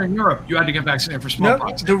to Southern Europe, you had to get vaccinated for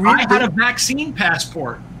smallpox. No, I had a vaccine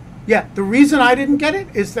passport. Yeah, the reason I didn't get it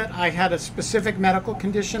is that I had a specific medical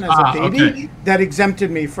condition as a baby that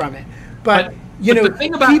exempted me from it. But you know,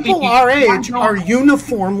 people our age are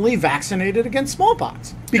uniformly vaccinated against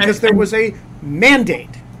smallpox because there was a mandate.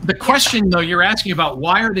 The question, though, you're asking about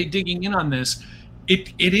why are they digging in on this?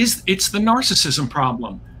 It's the narcissism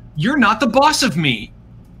problem. You're not the boss of me.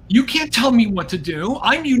 You can't tell me what to do.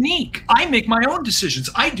 I'm unique. I make my own decisions.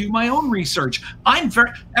 I do my own research.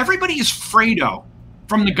 Everybody is Fredo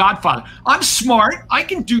from The Godfather. I'm smart. I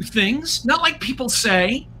can do things, not like people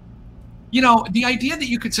say. You know, the idea that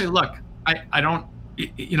you could say, look, I don't,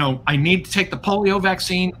 you know, I need to take the polio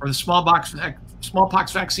vaccine or the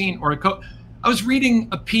smallpox vaccine or I was reading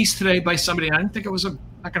a piece today by somebody. I didn't think it was I'm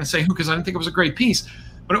not going to say who because I didn't think it was a great piece,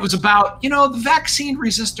 but it was about, you know, the vaccine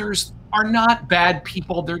resistors are not bad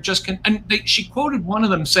people. They're just, she quoted one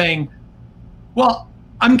of them saying, well,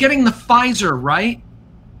 I'm getting the Pfizer, right?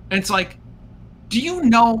 And it's like, do you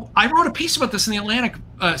know, I wrote a piece about this in the Atlantic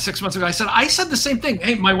 6 months ago. I said the same thing.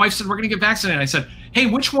 Hey, my wife said, we're going to get vaccinated. I said, hey,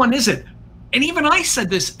 which one is it? And even I said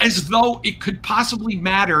this as though it could possibly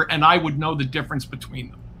matter and I would know the difference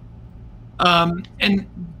between them.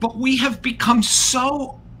 But we have become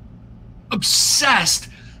so obsessed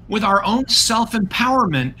with our own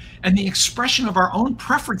self-empowerment and the expression of our own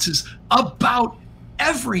preferences about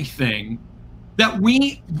everything that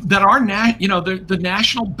the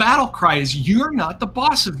national battle cry is, you're not the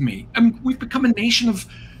boss of me. I mean, we've become a nation of,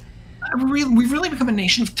 we've really become a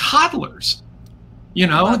nation of toddlers. You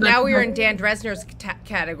know, well, now we are in Dan Dresner's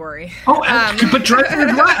category. Oh, but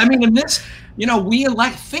Dresner, right? I mean, in this, you know,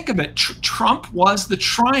 think of it. Trump was the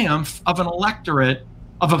triumph of an electorate,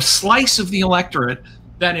 of a slice of the electorate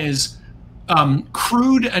that is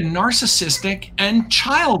crude and narcissistic and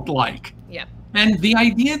childlike. Yeah. And the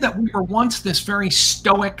idea that we were once this very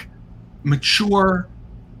stoic, mature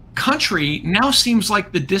country now seems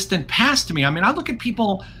like the distant past to me. I mean, I look at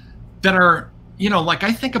people that are, you know, like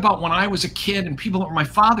I think about when I was a kid and people that were my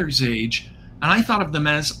father's age, and I thought of them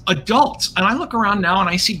as adults. And I look around now and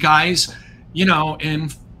I see guys, you know, in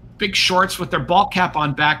big shorts with their ball cap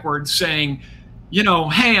on backwards saying, you know,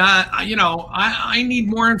 hey, I need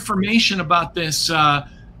more information about this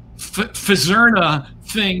Fazerna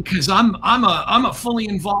thing because I'm a fully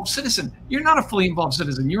involved citizen. You're not a fully involved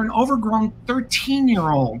citizen. You're an overgrown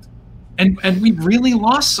 13-year-old, and we've really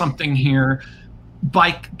lost something here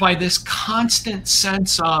by this constant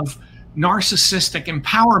sense of narcissistic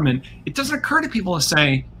empowerment. It doesn't occur to people to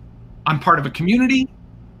say, I'm part of a community.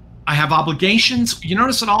 I have obligations. You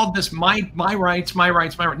notice that all of this, my rights, my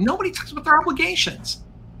rights, my rights. Nobody talks about their obligations.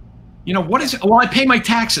 You know, what is it? Well, I pay my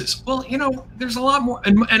taxes. Well, you know, there's a lot more.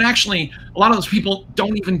 And actually, a lot of those people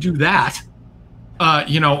don't even do that,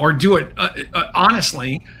 you know, or do it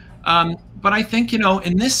honestly. But I think, you know,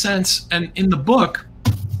 in this sense, and in the book,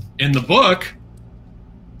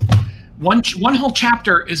 one whole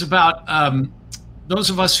chapter is about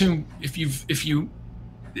those of us who, if you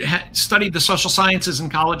studied the social sciences in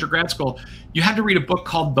college or grad school, you had to read a book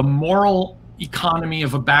called The Moral Economy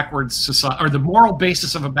of a Backwards Society, or The Moral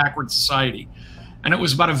Basis of a Backward Society. And it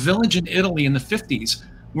was about a village in Italy in the 50s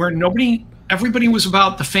where everybody was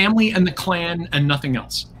about the family and the clan and nothing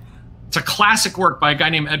else. It's a classic work by a guy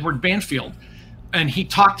named Edward Banfield. And he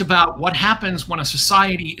talked about what happens when a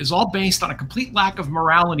society is all based on a complete lack of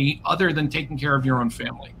morality other than taking care of your own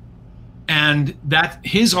family. And that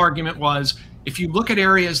his argument was, if you look at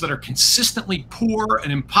areas that are consistently poor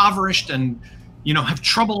and impoverished and, you know, have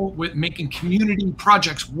trouble with making community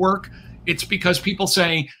projects work, it's because people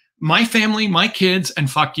say, my family, my kids,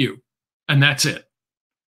 and fuck you. And that's it.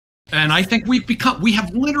 And I think we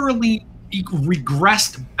have literally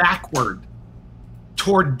regressed backward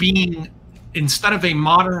toward being, instead of a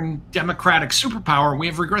modern democratic superpower, we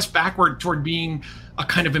have regressed backward toward being a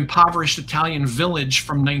kind of impoverished Italian village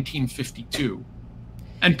from 1952.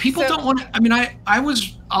 And people don't want to, I mean,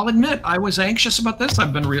 I'll admit, I was anxious about this.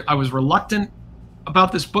 I was reluctant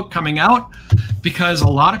about this book coming out because a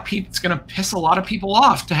lot of people, it's going to piss a lot of people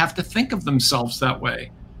off to have to think of themselves that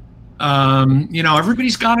way. You know,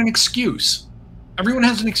 everybody's got an excuse. Everyone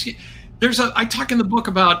has an excuse. I talk in the book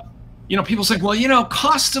about, you know, people saying, well, you know,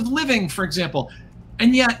 costs of living, for example.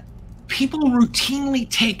 And yet people routinely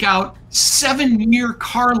take out 7-year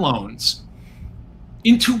car loans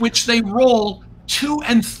into which they roll 2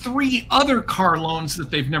 and 3 other car loans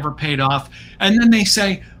that they've never paid off. And then they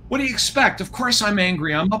say, what do you expect? Of course I'm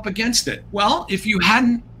angry. I'm up against it. Well, if you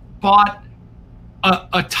hadn't bought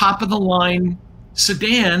a top of the line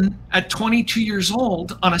sedan at 22 years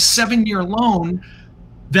old on a 7-year loan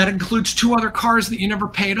that includes 2 other cars that you never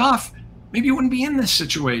paid off, maybe you wouldn't be in this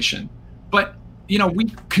situation. But, you know,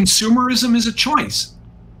 consumerism is a choice.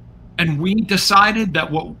 And we decided that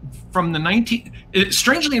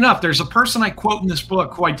strangely enough, there's a person I quote in this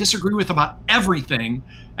book who I disagree with about everything,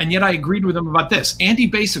 and yet I agreed with him about this, Andy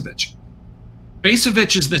Bacevich.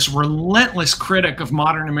 Bacevich is this relentless critic of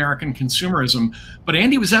modern American consumerism, but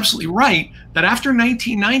Andy was absolutely right that after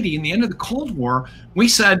 1990 and the end of the Cold War, we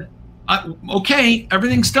said, okay,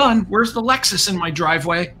 everything's done. Where's the Lexus in my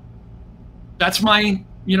driveway? That's my,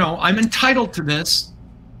 you know, I'm entitled to this.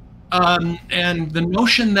 And the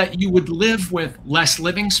notion that you would live with less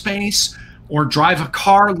living space or drive a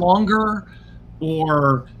car longer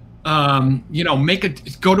or, you know,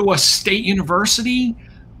 go to a state university,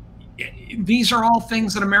 these are all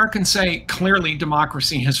things that Americans say, clearly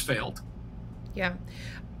democracy has failed. Yeah.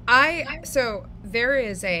 So there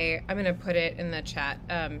is I'm going to put it in the chat,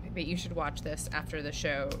 but you should watch this after the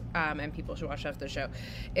show, and people should watch after the show.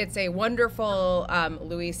 It's a wonderful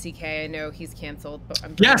Louis C.K. I know he's canceled, but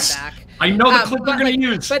I'm bringing him back. I know the clip they're going to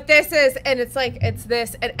use. But this is, and it's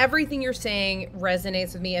this, and everything you're saying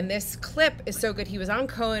resonates with me. And this clip is so good. He was on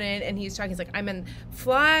Conan, and he's talking. He's like, I'm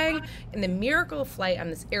flying in the miracle of flight on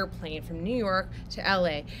this airplane from New York to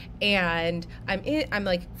L.A. And I'm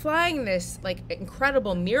like flying this like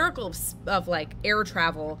incredible miracle of like air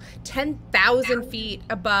travel 10,000 feet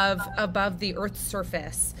above the Earth's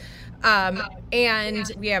surface,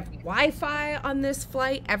 and we have Wi-Fi on this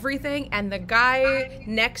flight, everything, and the guy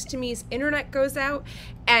next to me's internet goes out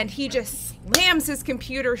and he just slams his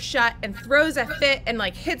computer shut and throws a fit and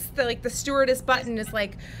like hits the stewardess button, is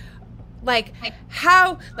like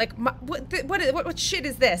how, like, what shit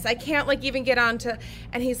is this? I can't like even get on to,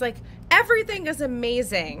 and he's like, everything is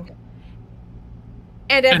amazing.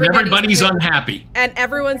 And everybody's unhappy. And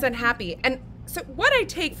everyone's unhappy. And so what I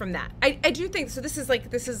take from that, I do think, so this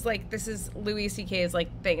is Louis C.K.'s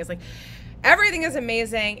like thing. It's like, everything is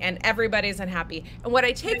amazing and everybody's unhappy. And what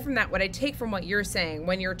I take from that, what I take from what you're saying,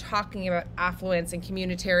 when you're talking about affluence and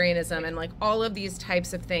communitarianism and like all of these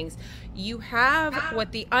types of things, you have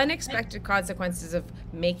what the unexpected consequences of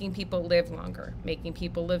making people live longer, making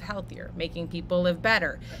people live healthier, making people live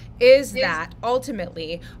better, is that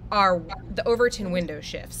ultimately the Overton window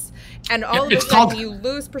shifts. And all of a sudden you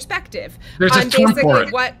lose perspective on basically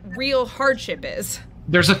what real hardship is.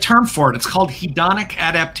 There's a term for it. It's called hedonic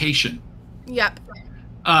adaptation. Yep.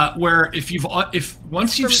 Where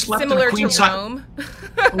once you've slept in a queen size,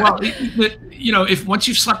 well, you know, once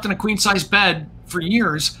you've slept in a queen size bed for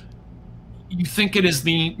years, you think it is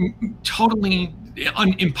totally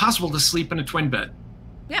impossible to sleep in a twin bed.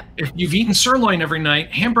 Yep. If you've eaten sirloin every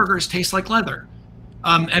night, hamburgers taste like leather.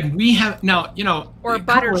 And we have now, you know, or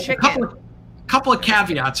butter chicken. Couple of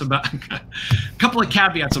caveats about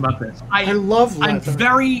this. I love leather. I'm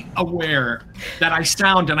very aware that I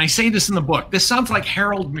sound, and I say this in the book, this sounds like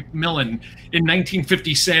Harold Macmillan in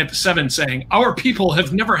 1957 saying, our people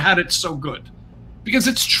have never had it so good. Because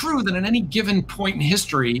it's true that at any given point in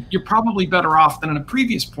history, you're probably better off than at a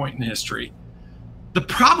previous point in history. The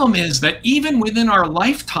problem is that even within our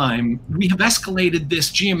lifetime, we have escalated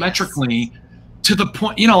this geometrically to the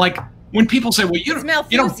point, you know, like, when people say, well, it's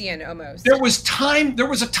Malthusian almost. There was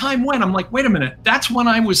a time when I'm like, wait a minute, that's when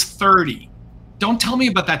I was 30. Don't tell me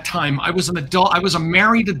about that time. I was an adult. I was a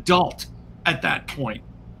married adult at that point.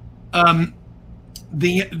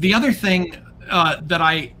 The other thing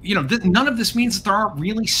that none of this means that there aren't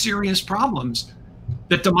really serious problems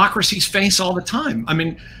that democracies face all the time. I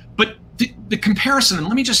mean, but the comparison, and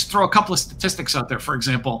let me just throw a couple of statistics out there, for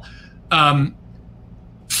example,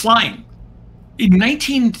 flying. In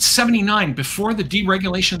 1979, before the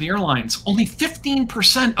deregulation of the airlines, only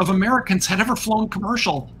 15% of Americans had ever flown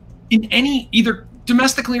commercial in either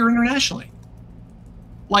domestically or internationally.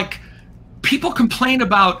 Like, people complain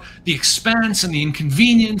about the expense and the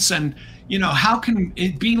inconvenience and, you know, how can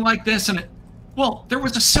it be like this? And well, there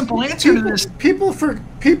was a simple answer to this. People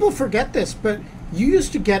forget this, but you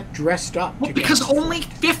used to get dressed up. Well, because only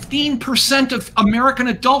 15% of American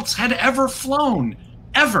adults had ever flown,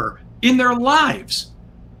 ever, in their lives.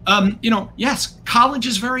 You know, yes, college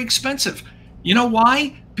is very expensive. You know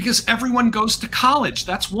why? Because everyone goes to college.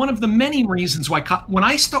 That's one of the many reasons why. When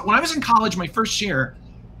I was in college my first year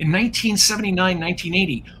in 1979,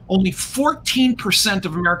 1980, only 14%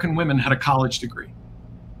 of American women had a college degree.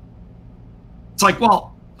 It's like,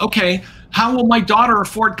 well, okay, how will my daughter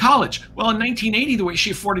afford college? Well, in 1980, the way she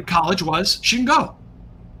afforded college was she can go.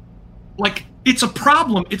 Like, it's a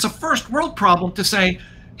problem. It's a first world problem to say,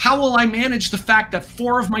 how will I manage the fact that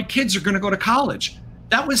 4 of my kids are going to go to college?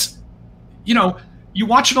 That was, you know, you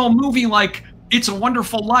watch an old movie like It's a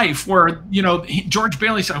Wonderful Life, where, you know, George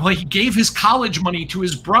Bailey said, well, he gave his college money to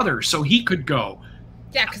his brother so he could go.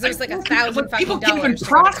 Yeah, because there's like $1,000 fucking people can't even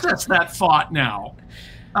process that thought now.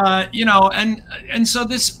 You know, and so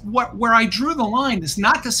this, where I drew the line is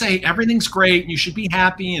not to say everything's great and you should be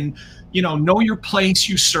happy and, you know your place,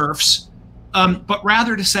 you serfs, but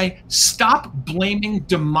rather to say, stop blaming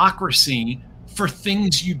democracy for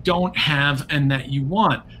things you don't have and that you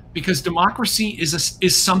want, because democracy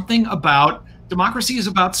is something about, democracy is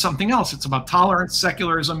about something else. It's about tolerance,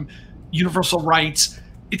 secularism, universal rights.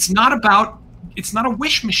 It's not a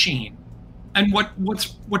wish machine. And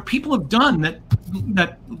what people have done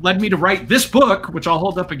that led me to write this book, which I'll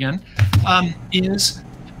hold up again, is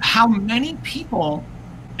how many people,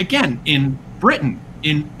 again, in Britain,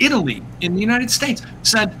 in Italy, in the United States,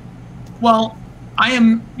 said, well, I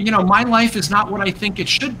am, you know, my life is not what I think it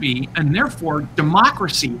should be, and therefore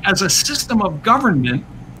democracy as a system of government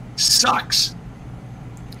sucks.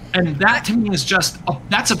 And that to me is just,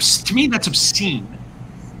 to me that's obscene.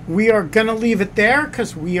 We are going to leave it there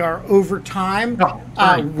because we are over time.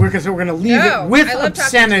 We're going to leave it with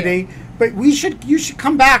obscenity. But you should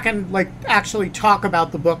come back and like actually talk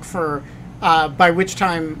about the book for by which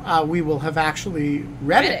time we will have actually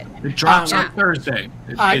read it. It drops on Thursday.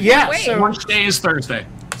 So launch day is Thursday.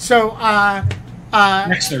 So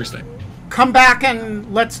next Thursday. Come back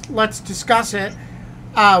and let's discuss it.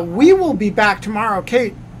 We will be back tomorrow.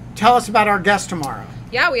 Kate, tell us about our guest tomorrow.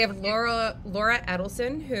 Yeah, we have Laura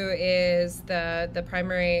Edelson, who is the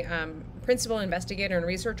primary principal investigator and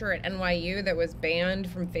researcher at NYU that was banned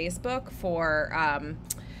from Facebook for,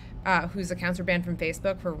 whose accounts were banned from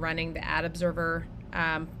Facebook for running the Ad Observer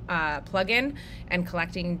plugin and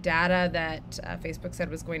collecting data that Facebook said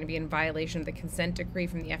was going to be in violation of the consent decree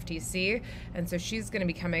from the FTC. And so she's going to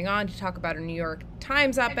be coming on to talk about a New York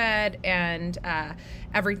Times op-ed and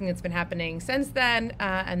everything that's been happening since then.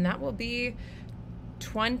 And that will be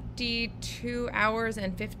 22 hours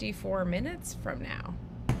and 54 minutes from now.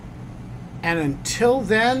 And until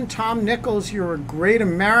then, Tom Nichols, you're a great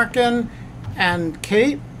American. And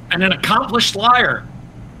Kate? And an accomplished liar.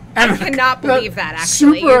 And I cannot believe that,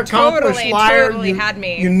 actually. Super accomplished liar. Totally had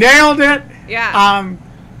me. You nailed it. Yeah.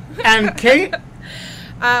 And Kate?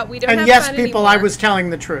 We don't and have yes, fun people, anymore. I was telling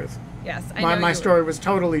the truth. Yes, I know my story was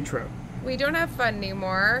totally true. We don't have fun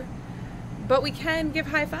anymore, but we can give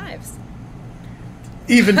high fives.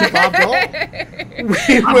 Even to Bob Dole.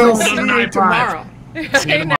 We will see you tomorrow. See you tomorrow.